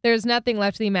everything. There's nothing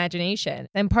left to the imagination.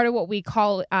 And part of what we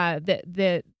call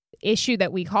the issue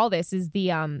that we call this is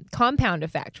the compound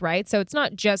effect, right? So it's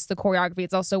not just the choreography.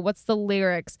 It's also what's the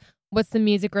lyrics, what's the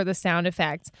music or the sound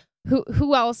effects,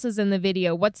 who else is in the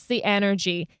video, what's the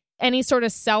energy, any sort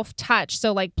of self-touch.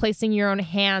 So like placing your own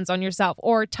hands on yourself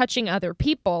or touching other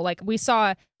people. Like we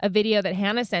saw a video that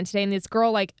Hannah sent today, and this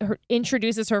girl like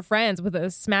introduces her friends with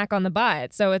a smack on the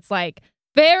butt. So it's like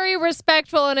very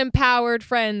respectful and empowered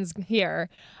friends here.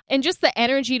 And just the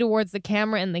energy towards the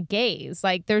camera and the gaze.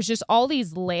 Like there's just all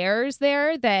these layers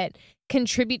there that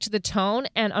contribute to the tone.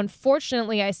 And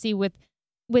unfortunately, I see with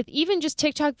even just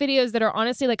TikTok videos that are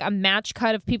honestly like a match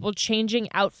cut of people changing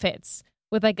outfits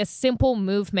with like a simple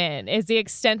movement is the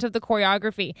extent of the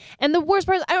choreography. And the worst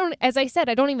part is as I said,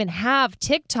 I don't even have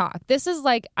TikTok. This is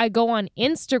like I go on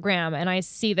Instagram and I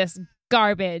see this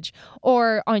garbage,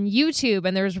 or on YouTube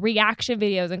and there's reaction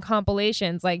videos and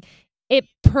compilations. Like it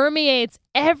permeates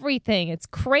everything. It's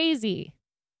crazy.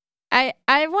 I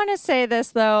want to say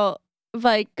this though,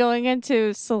 like going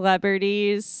into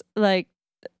celebrities like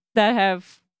that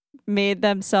have made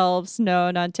themselves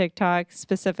known on TikTok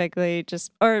specifically,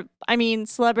 celebrity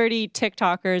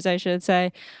TikTokers, I should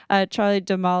say. Charli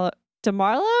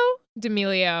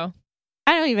D'Amelio.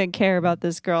 I don't even care about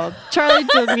this girl. Charli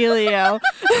D'Amelio.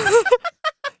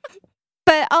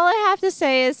 But all I have to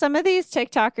say is some of these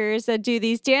TikTokers that do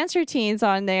these dance routines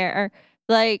on there are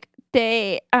like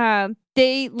they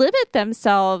limit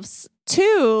themselves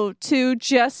to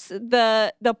just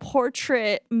the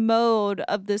portrait mode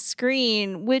of the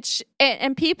screen, which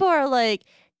and people are like,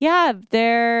 yeah,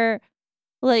 they're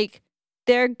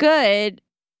good.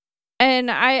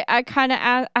 And I kind of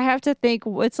I have to think,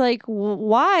 it's like,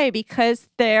 why? Because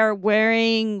they're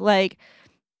wearing like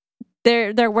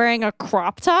they're wearing a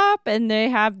crop top and they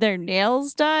have their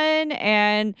nails done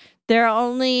and they're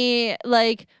only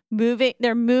like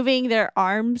moving their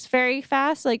arms very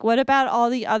fast. Like, what about all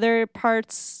the other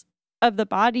parts of the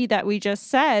body that we just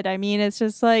said? I mean, it's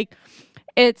just like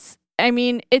it's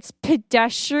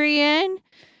pedestrian,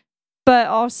 but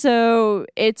also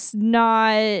it's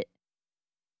not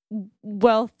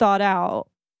well thought out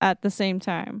at the same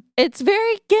time. It's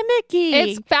very gimmicky.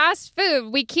 It's fast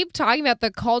food. We keep talking about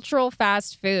the cultural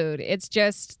fast food. It's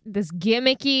just this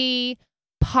gimmicky,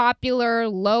 popular,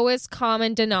 lowest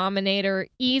common denominator,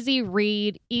 easy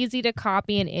read, easy to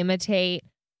copy and imitate.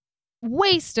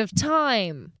 Waste of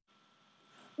time.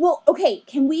 Well, okay,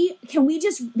 can we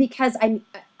just, because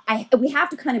we have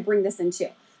to kind of bring this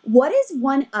into, what is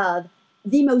one of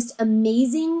the most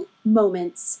amazing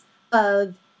moments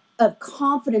of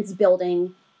confidence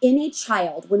building in a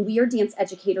child when we are dance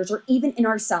educators, or even in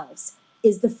ourselves,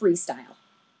 is the freestyle.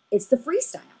 It's the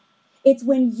freestyle. It's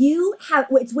when you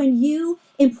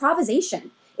improvisation.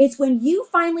 It's when you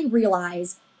finally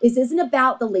realize this isn't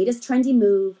about the latest trendy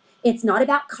move. It's not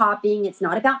about copying. It's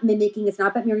not about mimicking. It's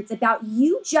not about mirroring. It's about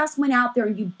you just went out there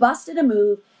and you busted a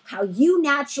move how you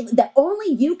naturally, that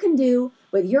only you can do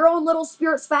with your own little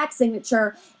spirit swag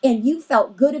signature, and you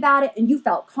felt good about it and you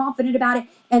felt confident about it.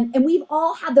 And we've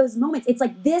all had those moments. It's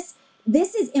like this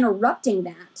is interrupting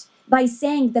that by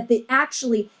saying that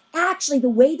actually the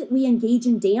way that we engage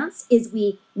in dance is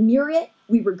we mirror it,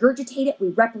 we regurgitate it, we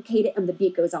replicate it, and the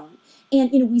beat goes on.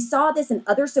 And we saw this in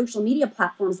other social media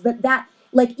platforms, but that,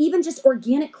 like, even just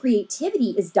organic creativity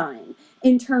is dying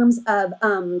in terms of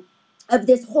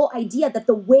this whole idea that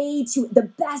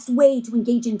the best way to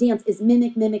engage in dance is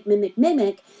mimic.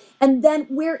 And then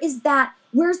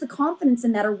where's the confidence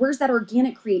in that, or where's that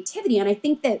organic creativity? And I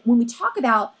think that when we talk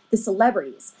about the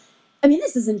celebrities, I mean,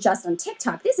 this isn't just on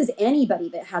TikTok. This is anybody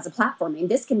that has a platform. I mean,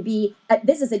 this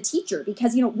is a teacher,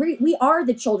 because, we are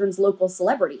the children's local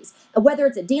celebrities, whether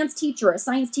it's a dance teacher or a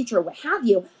science teacher or what have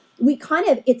you. We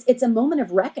it's a moment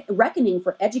of reckoning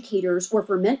for educators or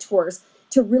for mentors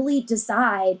to really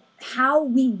decide how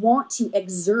we want to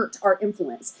exert our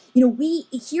influence. We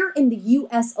here in the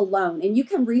US alone, and you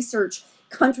can research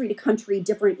country to country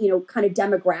different, kind of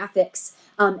demographics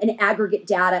and aggregate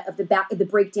data of the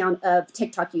breakdown of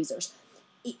TikTok users.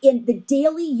 In the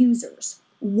daily users,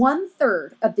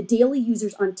 1/3 of the daily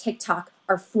users on TikTok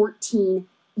are 14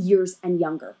 years and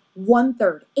younger.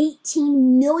 1/3,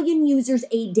 18 million users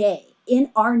a day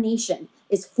in our nation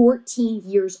is 14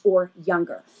 years or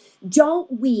younger.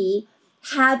 Don't we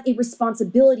have a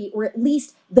responsibility, or at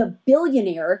least the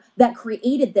billionaire that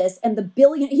created this and the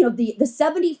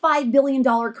 $75 billion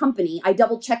company, I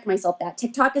double checked myself that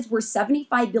TikTok is worth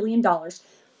 $75 billion.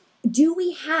 Do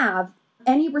we have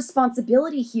any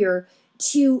responsibility here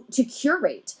to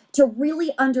curate, to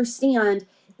really understand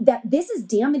that this is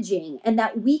damaging, and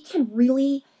that we can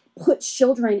really put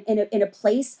children in a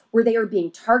place where they are being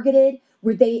targeted,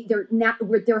 where they're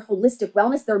holistic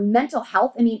wellness, their mental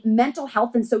health. I mean, mental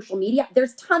health and social media,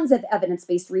 there's tons of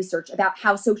evidence-based research about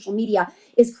how social media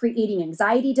is creating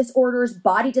anxiety disorders,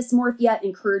 body dysmorphia,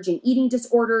 encouraging eating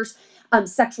disorders,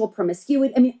 sexual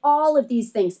promiscuity. I mean, all of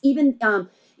these things, even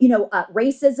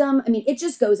racism. I mean, it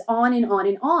just goes on and on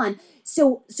and on.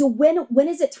 So when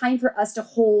is it time for us to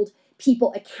hold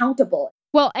people accountable?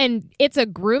 Well, and it's a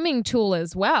grooming tool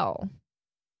as well.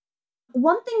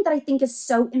 One thing that I think is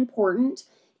so important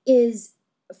is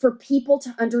for people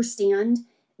to understand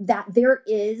that there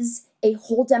is a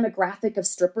whole demographic of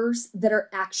strippers that are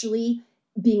actually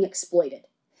being exploited,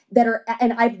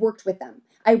 and I've worked with them.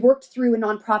 I worked through a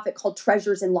nonprofit called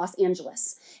Treasures in Los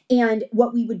Angeles. And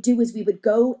what we would do is we would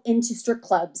go into strip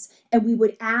clubs and we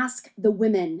would ask the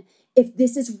women, if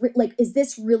this is is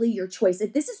this really your choice?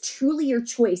 If this is truly your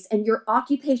choice and your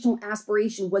occupational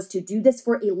aspiration was to do this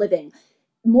for a living,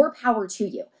 more power to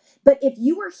you. But if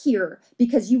you are here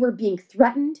because you were being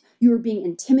threatened, you were being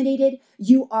intimidated,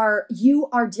 you are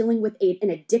dealing with an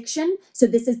addiction, so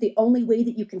this is the only way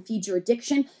that you can feed your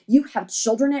addiction, you have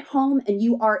children at home and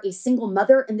you are a single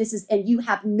mother and you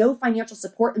have no financial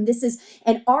support,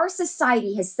 and our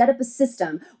society has set up a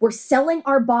system where selling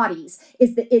our bodies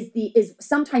is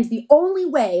sometimes the only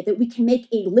way that we can make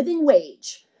a living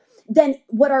wage. Then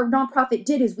what our nonprofit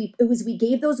did is we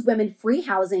gave those women free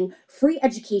housing, free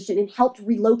education, and helped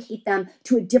relocate them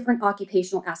to a different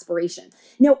occupational aspiration.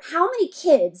 Now, how many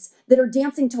kids that are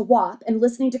dancing to WAP and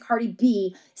listening to Cardi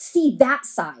B see that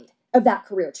side of that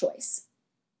career choice?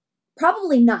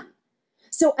 Probably none.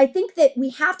 So I think that we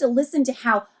have to listen to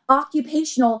how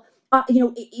occupational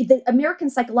the American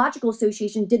Psychological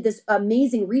Association did this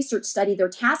amazing research study, their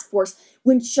task force.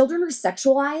 When children are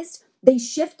sexualized, they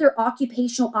shift their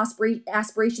occupational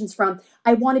aspirations from,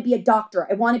 I want to be a doctor,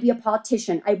 I want to be a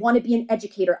politician, I want to be an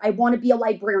educator, I want to be a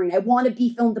librarian, I want to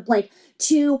be fill in the blank,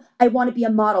 to, I want to be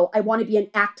a model, I want to be an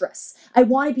actress. I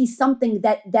want to be something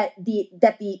that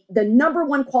the number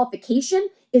one qualification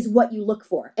is what you look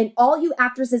for. And all you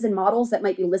actresses and models that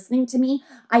might be listening to me,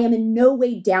 I am in no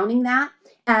way downing that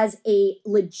as a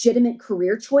legitimate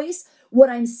career choice. What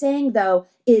I'm saying, though,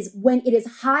 is when it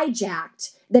is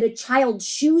hijacked, that a child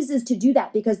chooses to do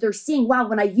that because they're seeing, wow,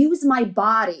 when I use my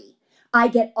body, I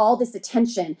get all this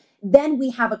attention, then we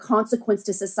have a consequence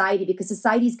to society, because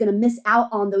society is going to miss out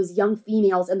on those young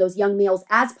females and those young males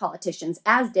as politicians,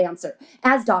 as dancers,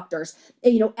 as doctors,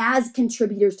 as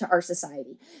contributors to our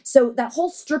society. So that whole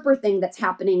stripper thing that's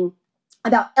happening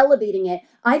about elevating it,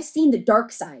 I've seen the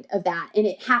dark side of that, and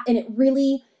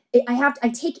I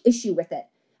take issue with it.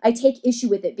 I take issue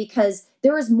with it because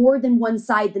there is more than one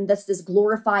side than this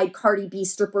glorified Cardi B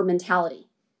stripper mentality.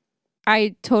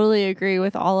 I totally agree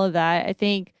with all of that. I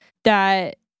think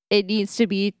that it needs to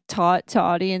be taught to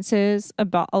audiences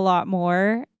about a lot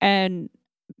more, and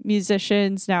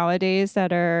musicians nowadays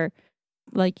that are,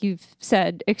 like you've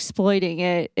said, exploiting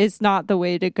it is not the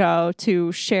way to go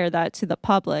to share that to the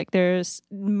public. There's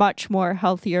much more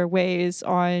healthier ways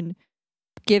on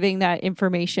giving that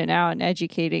information out and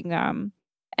educating them.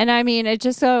 And I mean,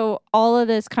 all of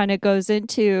this kind of goes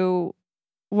into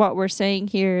what we're saying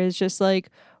here is just like,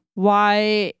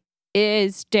 why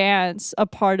is dance a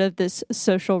part of this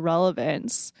social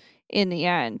relevance in the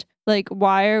end? Like,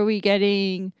 why are we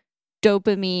getting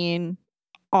dopamine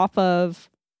off of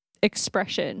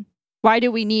expression? Why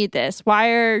do we need this? Why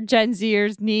are Gen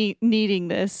Zers needing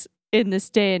this in this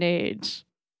day and age?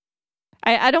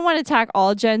 I don't want to attack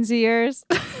all Gen Zers,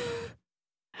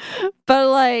 but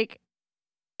like,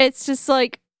 it's just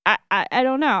like, I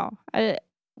don't know.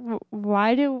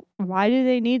 Why do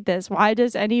they need this? Why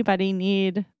does anybody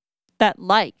need that?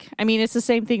 I mean, it's the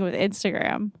same thing with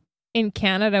Instagram. In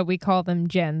Canada, we call them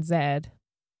Gen Z.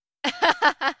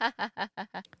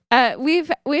 We've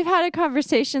had a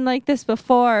conversation like this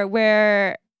before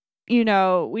where,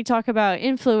 we talk about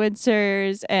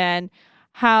influencers and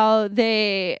how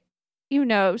they,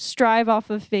 strive off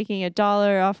of making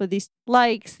 $1 off of these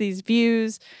likes, these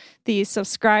views, these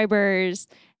subscribers.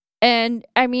 And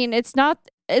I mean, it's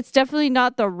definitely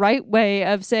not the right way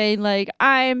of saying, like,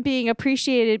 I'm being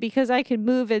appreciated because I can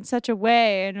move in such a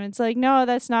way. And it's like, no,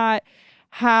 that's not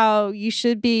how you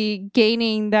should be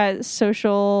gaining that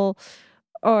social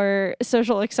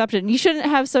acceptance. You shouldn't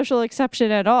have social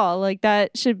acceptance at all. Like,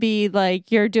 that should be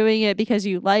like, you're doing it because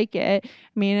you like it.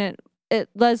 I mean,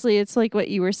 Leslie, it's like what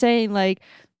you were saying, like,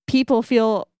 people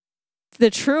feel the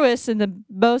truest and the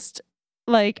most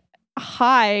like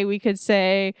high, we could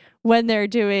say, when they're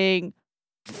doing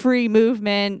free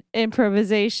movement,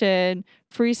 improvisation,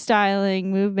 freestyling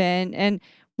movement. And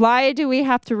why do we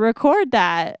have to record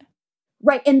that?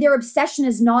 Right. And their obsession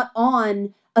is not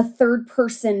on a third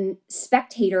person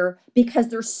spectator because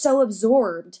they're so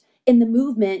absorbed in the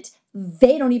movement,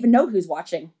 they don't even know who's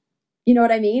watching. You know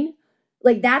what I mean?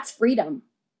 Like, that's freedom.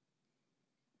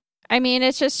 I mean,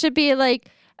 it just should be like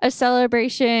a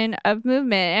celebration of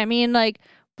movement. I mean, like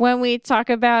when we talk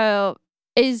about,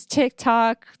 is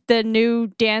TikTok the new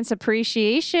dance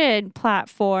appreciation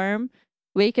platform?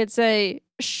 We could say,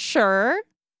 sure.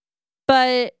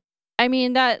 But I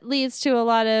mean, that leads to a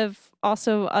lot of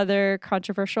also other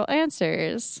controversial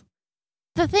answers.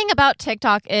 The thing about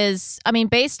TikTok is, I mean,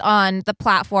 based on the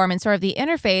platform and sort of the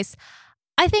interface,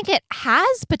 I think it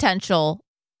has potential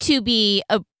to be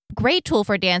a great tool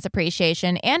for dance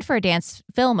appreciation and for dance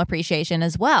film appreciation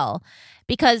as well,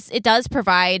 because it does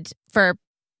provide for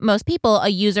most people a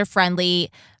user-friendly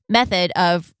method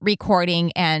of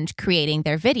recording and creating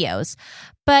their videos.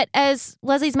 But as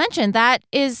Leslie's mentioned,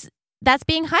 that's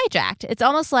being hijacked. It's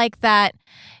almost like that,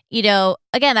 you know,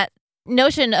 again, that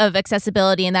notion of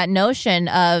accessibility and that notion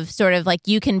of sort of like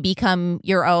you can become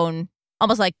your own,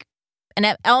 almost like an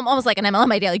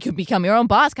MLM idea, like you become your own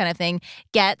boss kind of thing,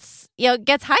 gets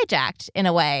hijacked in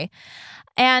a way.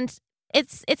 And it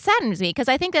saddens me because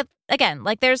I think that, again,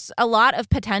 like there's a lot of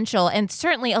potential and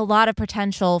certainly a lot of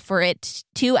potential for it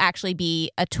to actually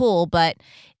be a tool, but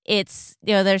it's,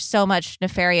 you know, there's so much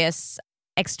nefarious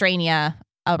extraneous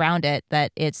around it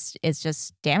that it's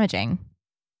just damaging.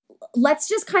 Let's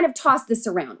just kind of toss this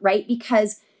around, right?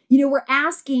 Because, you know, we're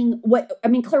asking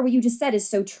Claire, what you just said is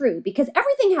so true, because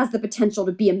everything has the potential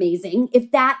to be amazing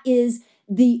if that is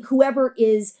whoever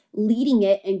is leading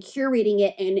it and curating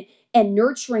it and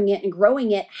nurturing it and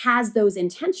growing it has those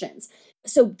intentions.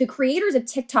 So the creators of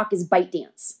TikTok is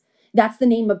ByteDance. That's the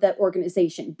name of the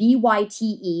organization,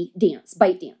 BYTE Dance,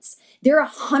 ByteDance. They're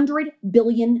 $100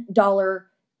 billion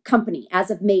company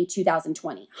as of May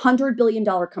 2020, $100 billion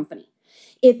company.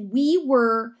 If we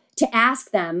were to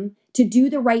ask them to do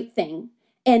the right thing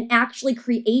and actually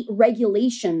create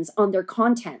regulations on their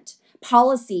content,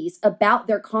 policies about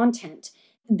their content,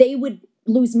 they would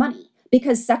lose money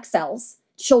because sex sells,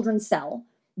 children sell,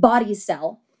 bodies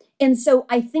sell. And so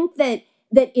I think that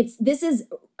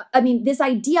this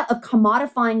idea of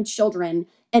commodifying children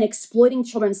and exploiting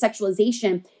children's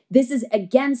sexualization, this is,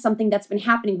 again, something that's been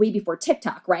happening way before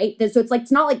TikTok, right? So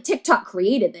it's not like TikTok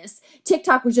created this.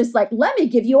 TikTok was just like, let me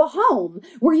give you a home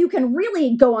where you can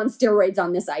really go on steroids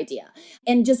on this idea.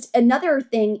 And just another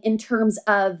thing in terms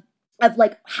of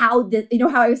like how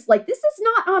I was like, this is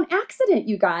not on accident,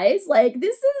 you guys. Like,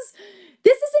 this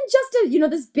isn't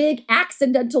just this big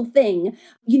accidental thing,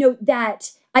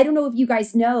 that I don't know if you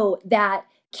guys know that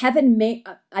Kevin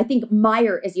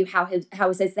Meyer, as how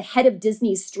it says, the head of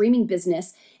Disney's streaming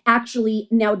business, actually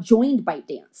now joined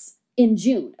ByteDance in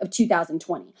June of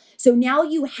 2020. So now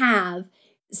you have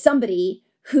somebody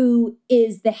who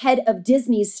is the head of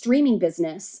Disney's streaming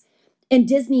business, and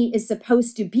Disney is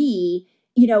supposed to be,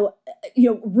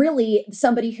 really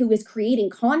somebody who is creating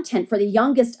content for the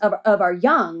youngest of our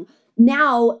young,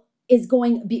 now is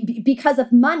going because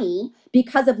of money,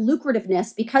 because of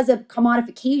lucrativeness, because of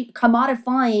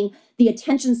commodifying the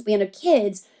attention span of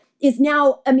kids, is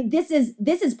now, this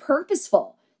is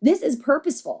purposeful. This is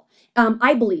purposeful.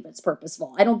 I believe it's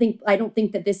purposeful. I don't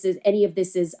think that this is any of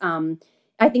this is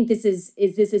I think this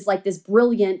is like this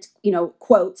brilliant,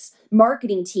 quotes,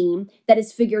 marketing team that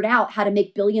has figured out how to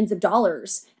make billions of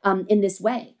dollars in this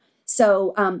way.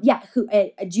 So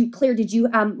Claire, did you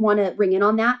want to ring in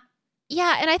on that?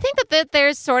 Yeah, and I think that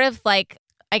there's sort of like,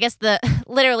 I guess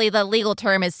literally the legal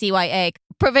term is CYA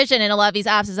provision in a lot of these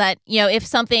apps is that, if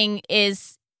something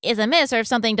is amiss or if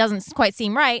something doesn't quite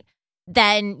seem right,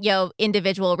 then,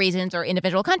 individual regions or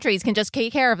individual countries can just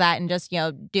take care of that and just,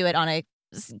 do it on a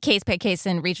case by case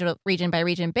and region by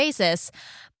region basis.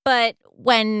 But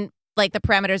when like the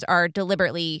parameters are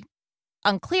deliberately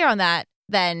unclear on that,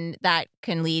 then that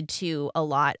can lead to a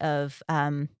lot of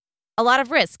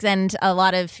risks and a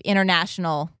lot of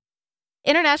internationally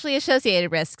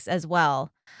associated risks as well.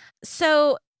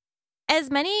 So as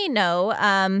many know,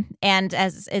 and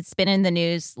as it's been in the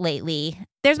news lately,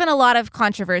 there's been a lot of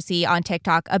controversy on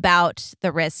TikTok about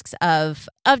the risks of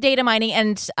data mining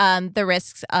and the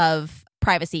risks of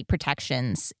privacy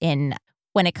protections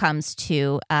when it comes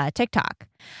to TikTok.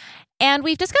 And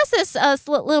we've discussed this a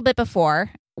little bit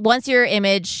before. Once your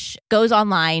image goes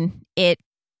online, it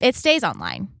stays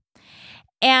online.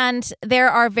 And there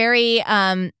are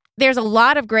there's a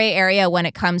lot of gray area when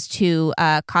it comes to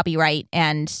copyright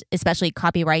and especially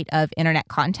copyright of internet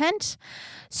content.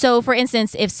 So, for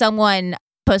instance, if someone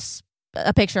posts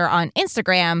a picture on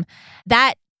Instagram,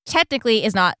 that technically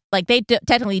is not like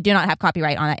technically do not have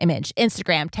copyright on that image.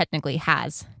 Instagram technically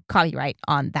has copyright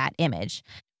on that image.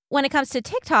 when it comes to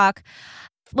TikTok,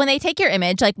 when they take your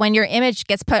image, like when your image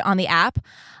gets put on the app,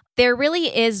 there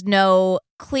really is no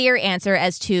clear answer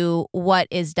as to what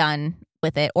is done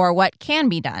with it or what can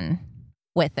be done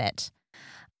with it.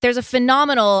 There's a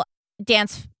phenomenal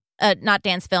not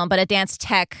dance film, but a dance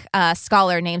tech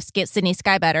scholar named Sydney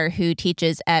Skybetter who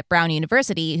teaches at Brown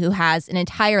University, who has an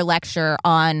entire lecture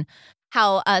on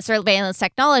how surveillance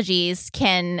technologies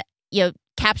can,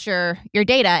 capture your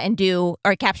data and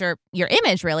capture your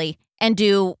image really and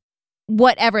do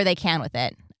whatever they can with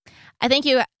it. I think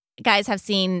you guys have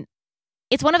seen,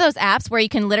 it's one of those apps where you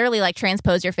can literally like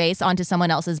transpose your face onto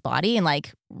someone else's body and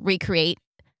like recreate.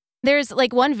 There's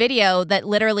like one video that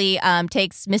literally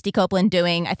takes Misty Copeland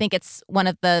doing, I think it's one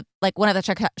of the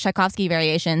Tchaikovsky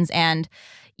variations, and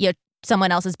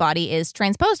someone else's body is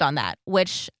transposed on that,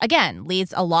 which again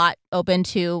leaves a lot open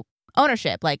to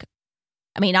ownership. Like,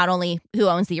 I mean, not only who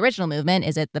owns the original movement,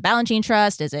 is it the Balanchine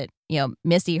Trust? Is it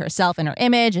Misty herself in her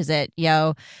image? Is it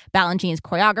Balanchine's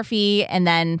choreography? And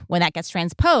then when that gets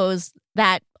transposed,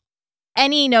 that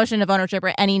any notion of ownership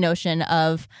or any notion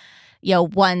of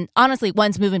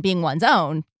one's movement being one's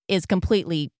own is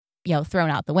completely, thrown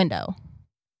out the window.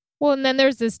 Well, and then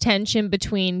there's this tension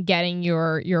between getting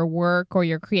your work or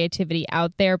your creativity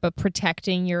out there, but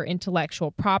protecting your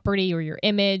intellectual property or your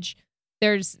image.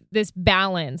 There's this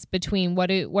balance between what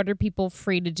are people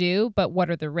free to do, but what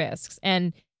are the risks?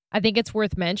 And I think it's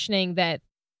worth mentioning that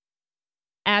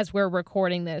as we're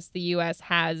recording this, the U.S.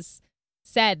 has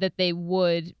said that they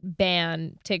would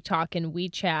ban TikTok and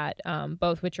WeChat,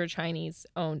 both which are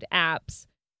Chinese-owned apps.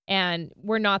 And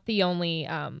we're not the only,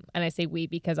 and I say we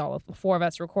because all of the four of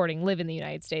us recording live in the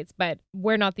United States, but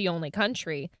we're not the only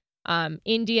country.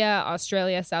 India,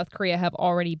 Australia, South Korea have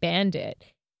already banned it.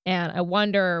 And I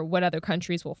wonder what other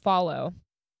countries will follow.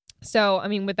 So, I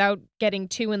mean, without getting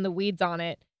too in the weeds on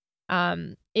it,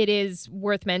 it is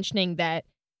worth mentioning that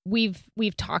we've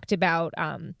talked about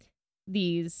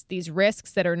these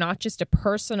risks that are not just a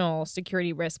personal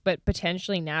security risk, but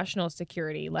potentially national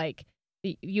security. Like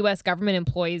the U.S. government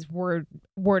employees were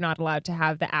not allowed to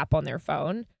have the app on their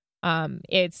phone. And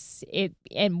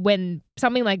when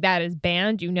something like that is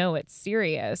banned, it's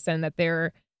serious, and that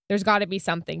there's got to be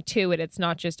something to it. It's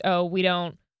not just, we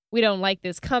don't like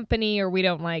this company or we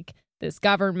don't like this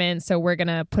government, so we're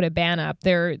gonna put a ban up.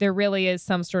 There really is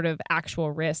some sort of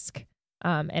actual risk.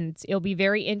 And it'll be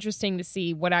very interesting to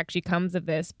see what actually comes of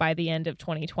this by the end of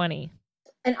 2020.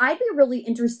 And I'd be really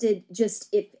interested just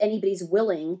if anybody's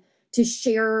willing to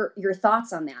share your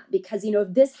thoughts on that. Because,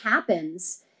 if this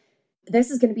happens,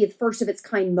 this is going to be the first of its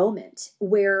kind moment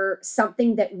where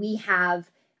something that we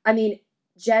have,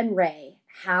 Jen Ray,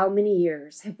 how many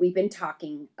years have we been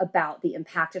talking about the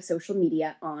impact of social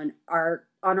media on our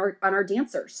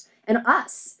dancers and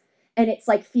us? And it's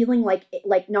like feeling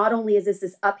like not only is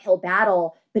this uphill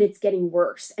battle, but it's getting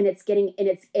worse, and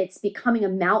it's becoming a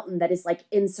mountain that is like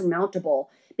insurmountable,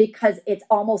 because it's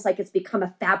almost like it's become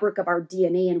a fabric of our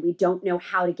DNA, and we don't know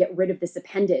how to get rid of this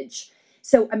appendage.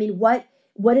 So,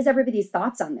 what is everybody's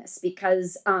thoughts on this?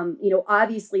 Because,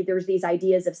 obviously there's these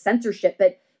ideas of censorship,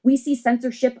 but we see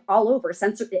censorship all over.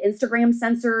 Instagram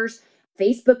censors,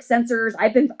 Facebook censors.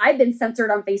 I've been censored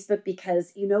on Facebook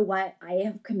because, you know what? I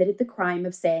have committed the crime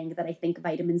of saying that I think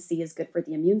vitamin C is good for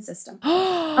the immune system.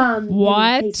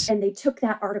 What? And they took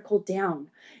that article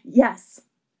down. Yes.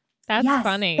 That's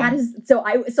funny. That is so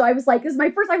I was like, this is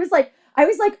my first, I was like,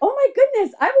 oh my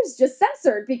goodness, I was just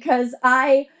censored because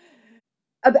I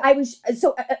was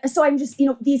so I'm just,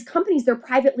 these companies, they're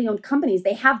privately owned companies.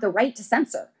 They have the right to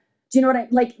censor. Do you know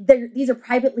what these are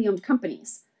privately owned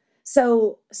companies.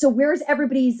 So where's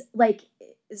everybody's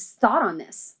thought on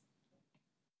this?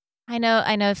 I know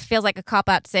it feels like a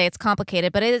cop-out to say it's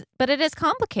complicated, but it is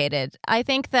complicated. I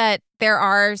think that there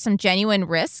are some genuine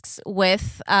risks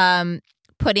with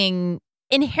putting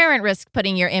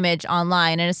your image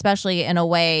online, and especially in a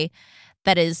way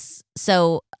that is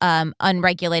so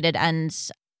unregulated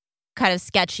and kind of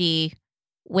sketchy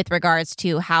with regards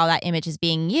to how that image is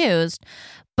being used.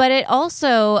 But it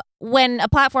also, when a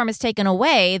platform is taken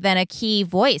away, then a key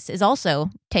voice is also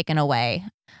taken away.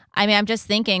 I'm just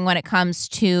thinking when it comes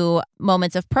to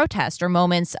moments of protest or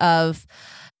moments of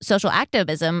social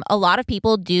activism, a lot of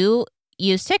people do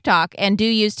use TikTok and do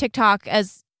use TikTok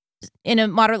as in a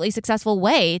moderately successful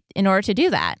way in order to do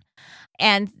that.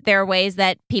 And there are ways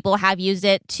that people have used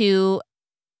it to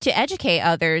educate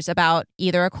others about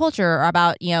either a culture or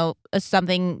about,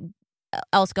 something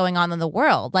else going on in the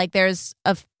world. Like there's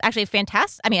a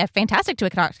fantastic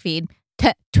TikTok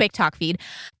feed.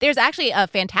 There's actually a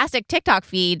fantastic TikTok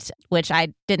feed, which I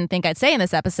didn't think I'd say in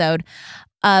this episode,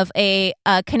 of a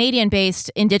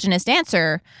Canadian-based Indigenous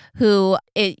dancer who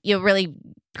really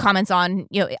comments on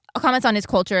his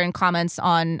culture and comments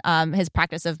on his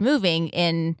practice of moving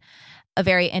in a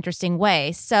very interesting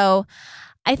way. So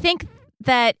I think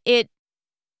that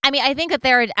I think that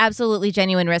there are absolutely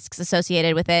genuine risks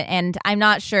associated with it, and I'm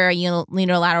not sure a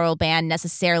unilateral ban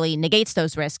necessarily negates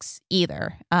those risks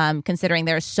either, considering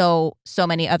there are so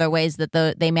many other ways that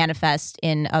they manifest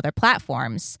in other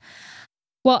platforms.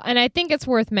 Well, and I think it's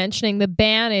worth mentioning the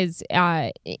ban is,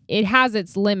 it has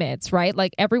its limits, right?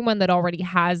 Like everyone that already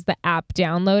has the app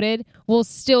downloaded will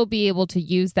still be able to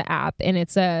use the app, and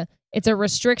it's a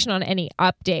restriction on any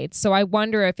updates. So I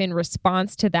wonder if in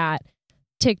response to that,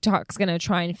 TikTok's going to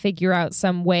try and figure out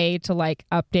some way to like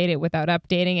update it without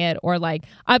updating it, or like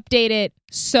update it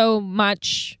so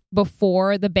much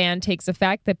before the ban takes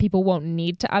effect that people won't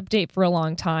need to update for a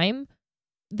long time.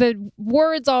 The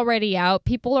word's already out.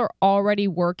 People are already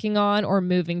working on or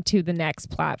moving to the next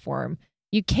platform.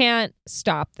 You can't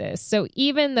stop this. So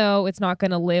even though it's not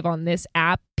going to live on this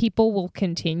app, people will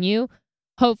continue.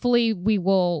 Hopefully we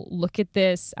will look at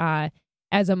this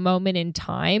as a moment in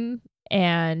time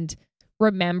and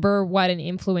remember what an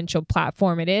influential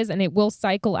platform it is, and it will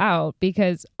cycle out,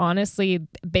 because honestly,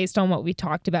 based on what we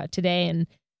talked about today and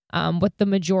what the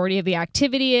majority of the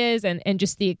activity is and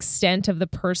just the extent of the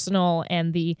personal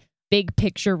and the big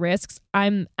picture risks,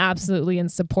 I'm absolutely in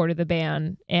support of the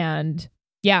ban. And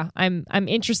yeah, I'm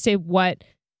interested what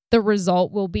the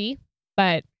result will be,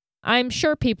 but I'm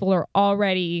sure people are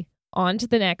already on to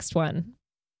the next one.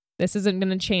 This isn't going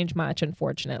to change much,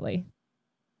 unfortunately.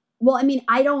 Well, I mean,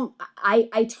 I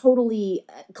totally,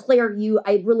 Claire,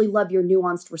 I really love your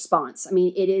nuanced response. I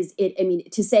mean,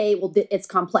 to say, well, it's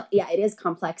complex. Yeah, it is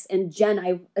complex. And Jen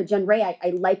Ray, I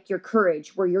like your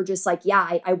courage where you're just like,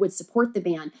 yeah, I would support the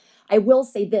ban. I will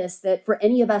say this, that for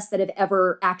any of us that have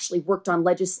ever actually worked on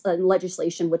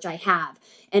legislation, which I have,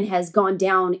 and has gone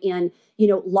down and,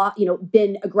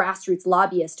 been a grassroots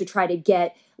lobbyist to try to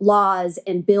get laws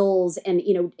and bills and,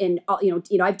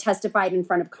 I've testified in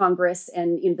front of Congress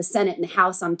and the Senate and the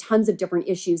House on tons of different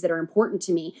issues that are important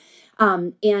to me.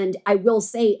 And I will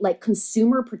say, like,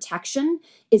 consumer protection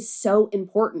is so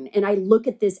important. And I look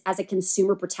at this as a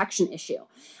consumer protection issue.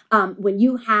 When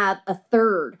you have a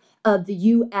third of the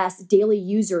U.S. daily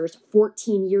users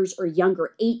 14 years or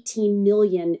younger, 18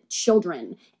 million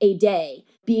children a day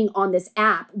being on this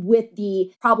app with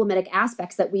the problematic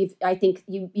aspects that I think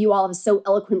you all have so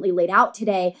eloquently laid out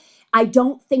today, I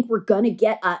don't think we're going to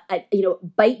get a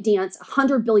ByteDance,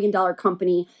 $100 billion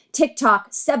company,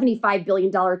 TikTok, $75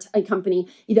 billion company,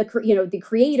 the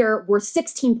creator worth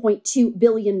 $16.2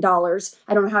 billion.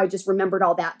 I don't know how I just remembered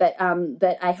all that, but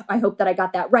I hope that I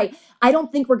got that right. I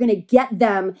don't think we're going to get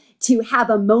them to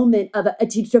have a moment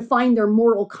to find their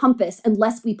moral compass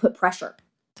unless we put pressure.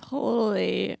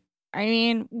 Totally. I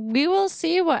mean, we will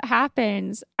see what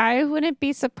happens. I wouldn't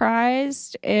be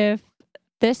surprised if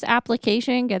this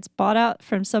application gets bought out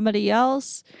from somebody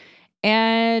else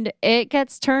and it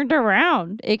gets turned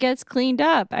around. It gets cleaned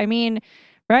up. I mean,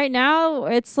 right now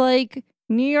it's like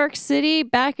New York City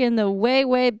back in the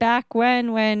way back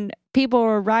when people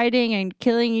were rioting and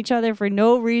killing each other for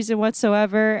no reason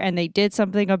whatsoever, and they did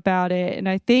something about it. And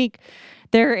I think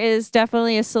there is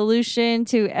definitely a solution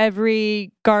to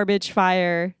every garbage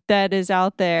fire that is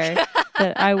out there,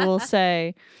 that I will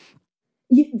say.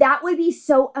 That would be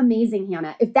so amazing,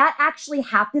 Hannah. If that actually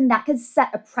happened, that could set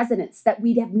a precedence that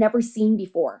we'd have never seen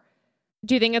before.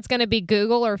 Do you think it's going to be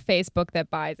Google or Facebook that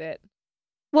buys it?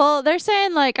 Well, they're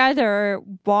saying like either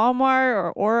Walmart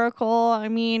or Oracle. I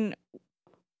mean,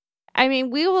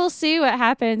 we will see what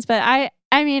happens, but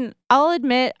I mean, I'll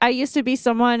admit I used to be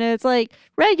someone that's like,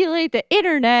 regulate the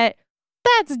internet.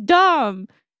 That's dumb.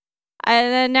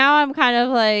 And then now I'm kind of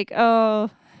like, oh.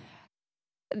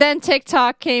 Then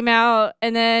TikTok came out,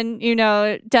 and then,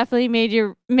 it definitely made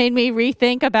me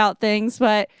rethink about things.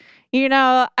 But,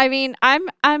 I mean,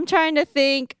 I'm trying to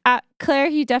think. Claire,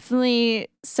 you definitely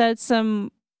said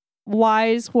some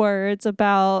wise words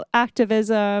about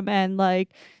activism and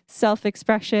like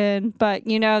self-expression, but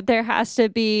there has to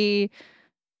be,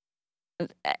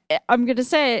 I'm gonna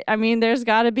say it, I mean, there's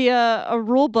got to be a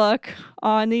rule book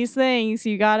on these things.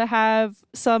 You got to have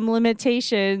some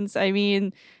limitations. I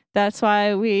mean, that's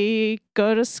why we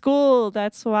go to school.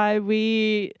 That's why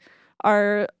we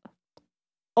are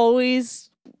always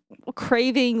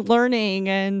craving learning,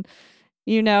 and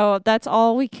that's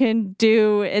all we can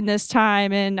do in this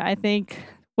time. And I think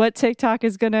what TikTok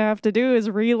is going to have to do is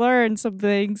relearn some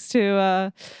things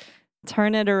to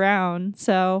turn it around.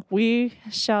 So we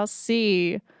shall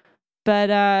see.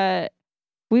 But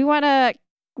we want to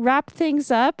wrap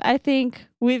things up. I think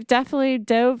we've definitely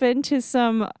dove into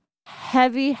some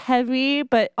heavy,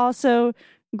 but also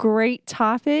great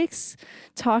topics,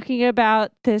 talking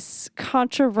about this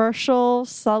controversial,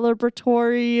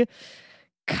 celebratory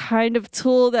kind of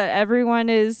tool that everyone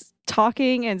is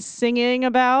talking and singing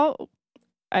about.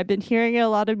 I've been hearing a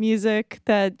lot of music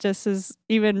that just is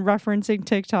even referencing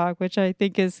TikTok, which I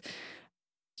think is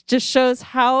just shows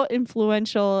how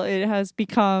influential it has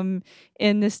become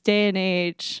in this day and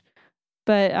age.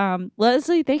 But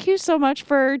Leslie, thank you so much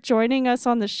for joining us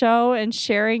on the show and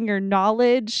sharing your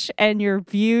knowledge and your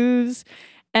views.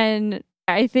 And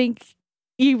I think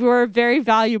you were very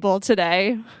valuable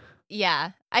today.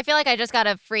 Yeah. I feel like I just got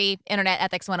a free Internet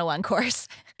Ethics 101 course.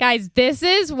 Guys, this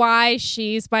is why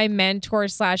she's my mentor /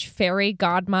 fairy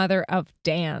godmother of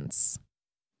dance.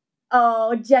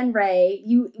 Oh, Jen Ray,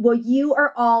 you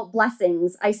are all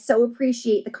blessings. I so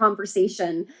appreciate the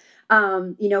conversation.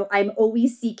 I'm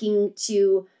always seeking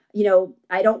to,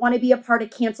 I don't want to be a part of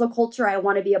cancel culture. I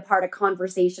want to be a part of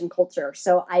conversation culture.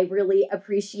 So I really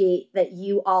appreciate that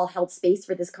you all held space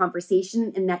for this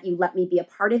conversation and that you let me be a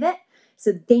part of it.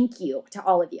 So thank you to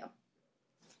all of you.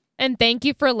 And thank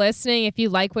you for listening. If you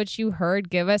like what you heard,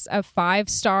 give us a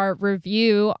 5-star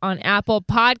review on Apple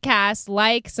Podcasts.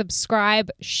 Like, subscribe,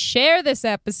 share this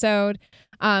episode.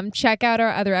 Check out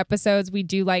our other episodes. We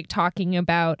do like talking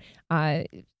about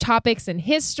topics in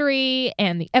history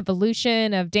and the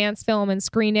evolution of dance film and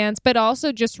screen dance, but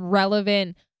also just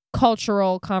relevant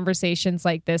cultural conversations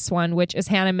like this one, which, as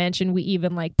Hannah mentioned, we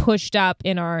even like pushed up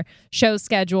in our show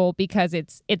schedule because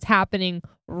it's happening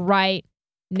right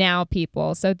now,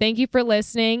 people. So thank you for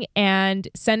listening, and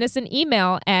send us an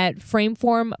email at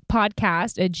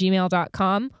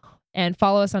frameformpodcast@gmail.com, and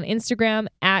follow us on Instagram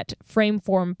at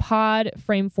frameformpod,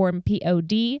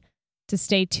 frameformpod, to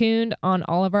stay tuned on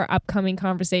all of our upcoming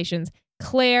conversations.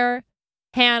 Claire,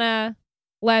 Hannah,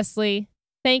 Leslie,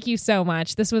 thank you so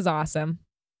much. This was awesome.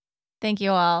 Thank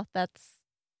you all. This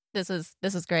was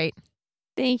great.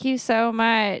 Thank you so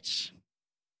much.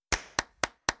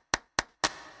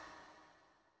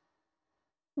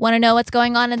 Want to know what's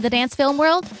going on in the dance film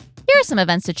world? Here are some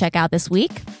events to check out this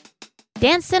week.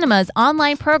 Dance Cinema's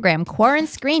online program, Quarren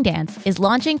Screen Dance, is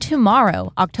launching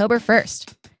tomorrow, October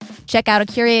 1st. Check out a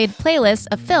curated playlist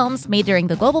of films made during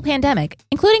the global pandemic,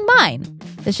 including mine,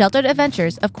 The Sheltered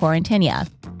Adventures of Quarantinia.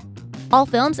 All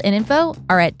films and info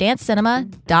are at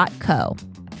dancecinema.co.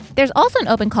 There's also an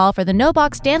open call for the No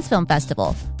Box Dance Film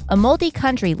Festival, a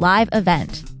multi-country live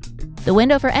event. The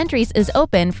window for entries is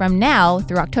open from now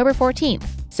through October 14th,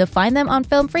 so find them on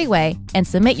Film Freeway and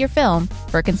submit your film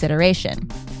for consideration.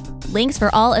 Links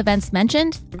for all events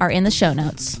mentioned are in the show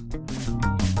notes.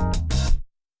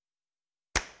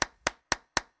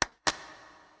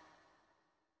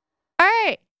 All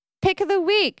right, pick of the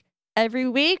week. Every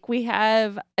week we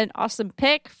have an awesome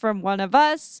pick from one of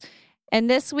us. And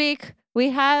this week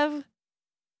we have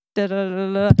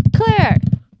Claire.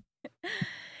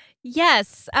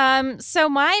 Yes. So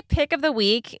my pick of the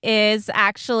week is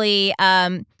actually,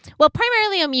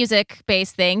 primarily a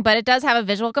music-based thing, but it does have a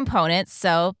visual component,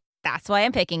 so that's why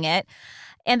I'm picking it.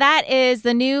 And that is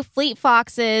the new Fleet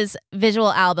Foxes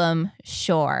visual album,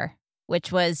 Shore,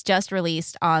 which was just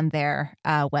released on their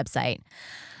website.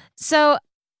 So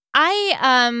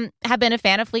I have been a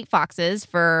fan of Fleet Foxes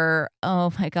for,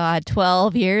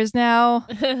 12 years now.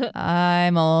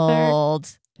 I'm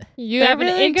old. You have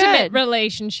really an intimate good.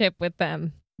 relationship with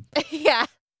them. Yeah.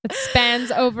 It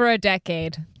spans over a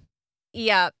decade.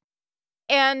 Yeah.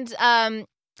 And I've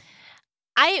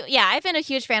been a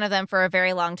huge fan of them for a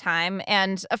very long time.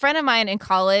 And a friend of mine in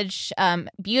college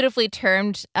beautifully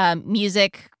termed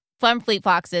music from Fleet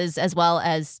Foxes, as well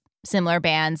as similar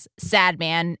bands, sad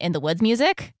man in the woods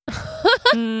music.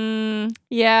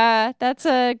 Yeah, that's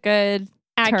a good term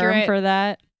Accurate. for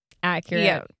that. Accurate.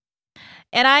 Yeah.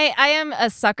 And I am a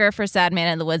sucker for sad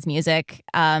man in the woods music.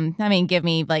 Give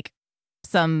me like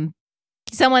someone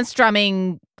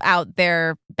strumming out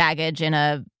their baggage in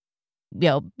a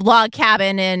log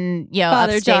cabin in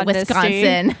Father upstate John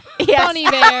Wisconsin. Bonnie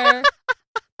Bear.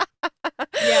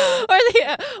 Yeah.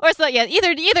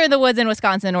 Either in the woods in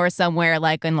Wisconsin or somewhere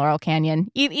like in Laurel Canyon.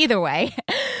 Either way.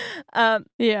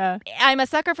 Yeah. I'm a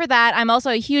sucker for that. I'm also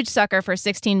a huge sucker for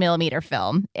 16 millimeter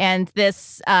film. And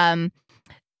this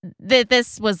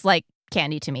this was like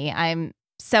candy to me. I'm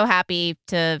so happy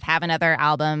to have another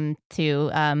album to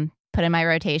put in my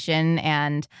rotation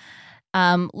and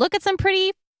look at some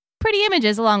pretty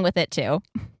images along with it too.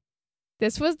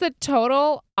 This was the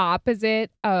total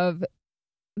opposite of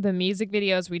the music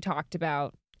videos we talked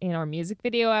about in our music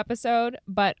video episode,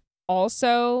 but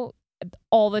also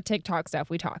all the TikTok stuff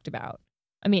we talked about.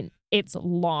 I mean, it's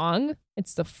long.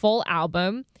 It's the full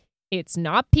album. It's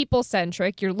not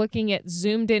people-centric. You're looking at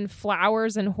zoomed-in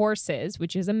flowers and horses,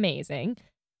 which is amazing.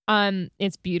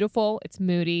 It's beautiful. It's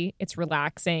moody. It's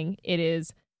relaxing. It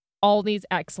is all these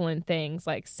excellent things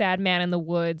like Sad Man in the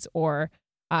Woods or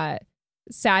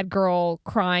Sad Girl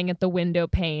Crying at the Window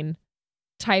Pane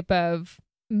type of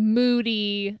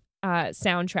moody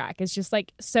soundtrack. It's just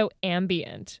like so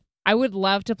ambient. I would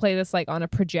love to play this like on a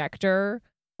projector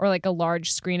or like a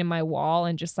large screen in my wall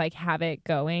and just like have it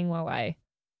going while I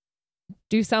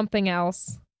do something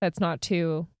else that's not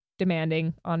too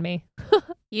demanding on me.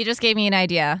 You just gave me an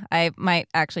idea. I might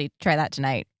actually try that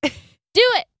tonight. Do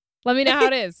it. Let me know how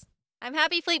it is. I'm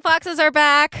happy Fleet Foxes are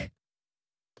back.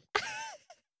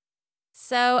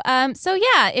 So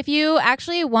yeah, if you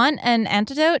actually want an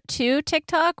antidote to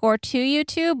TikTok or to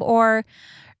YouTube or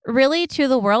really to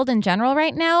the world in general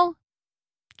right now,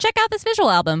 check out this visual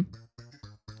album.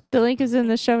 The link is in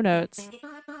the show notes.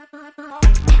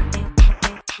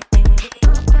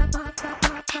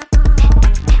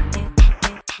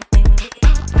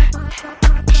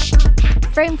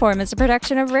 Frameform is a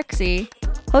production of Rixie,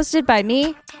 hosted by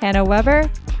me, Hannah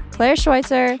Weber, Claire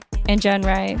Schweitzer, and Jen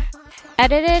Wright.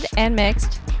 Edited and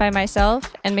mixed by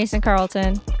myself and Mason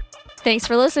Carlton. Thanks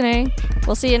for listening.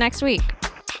 We'll see you next week.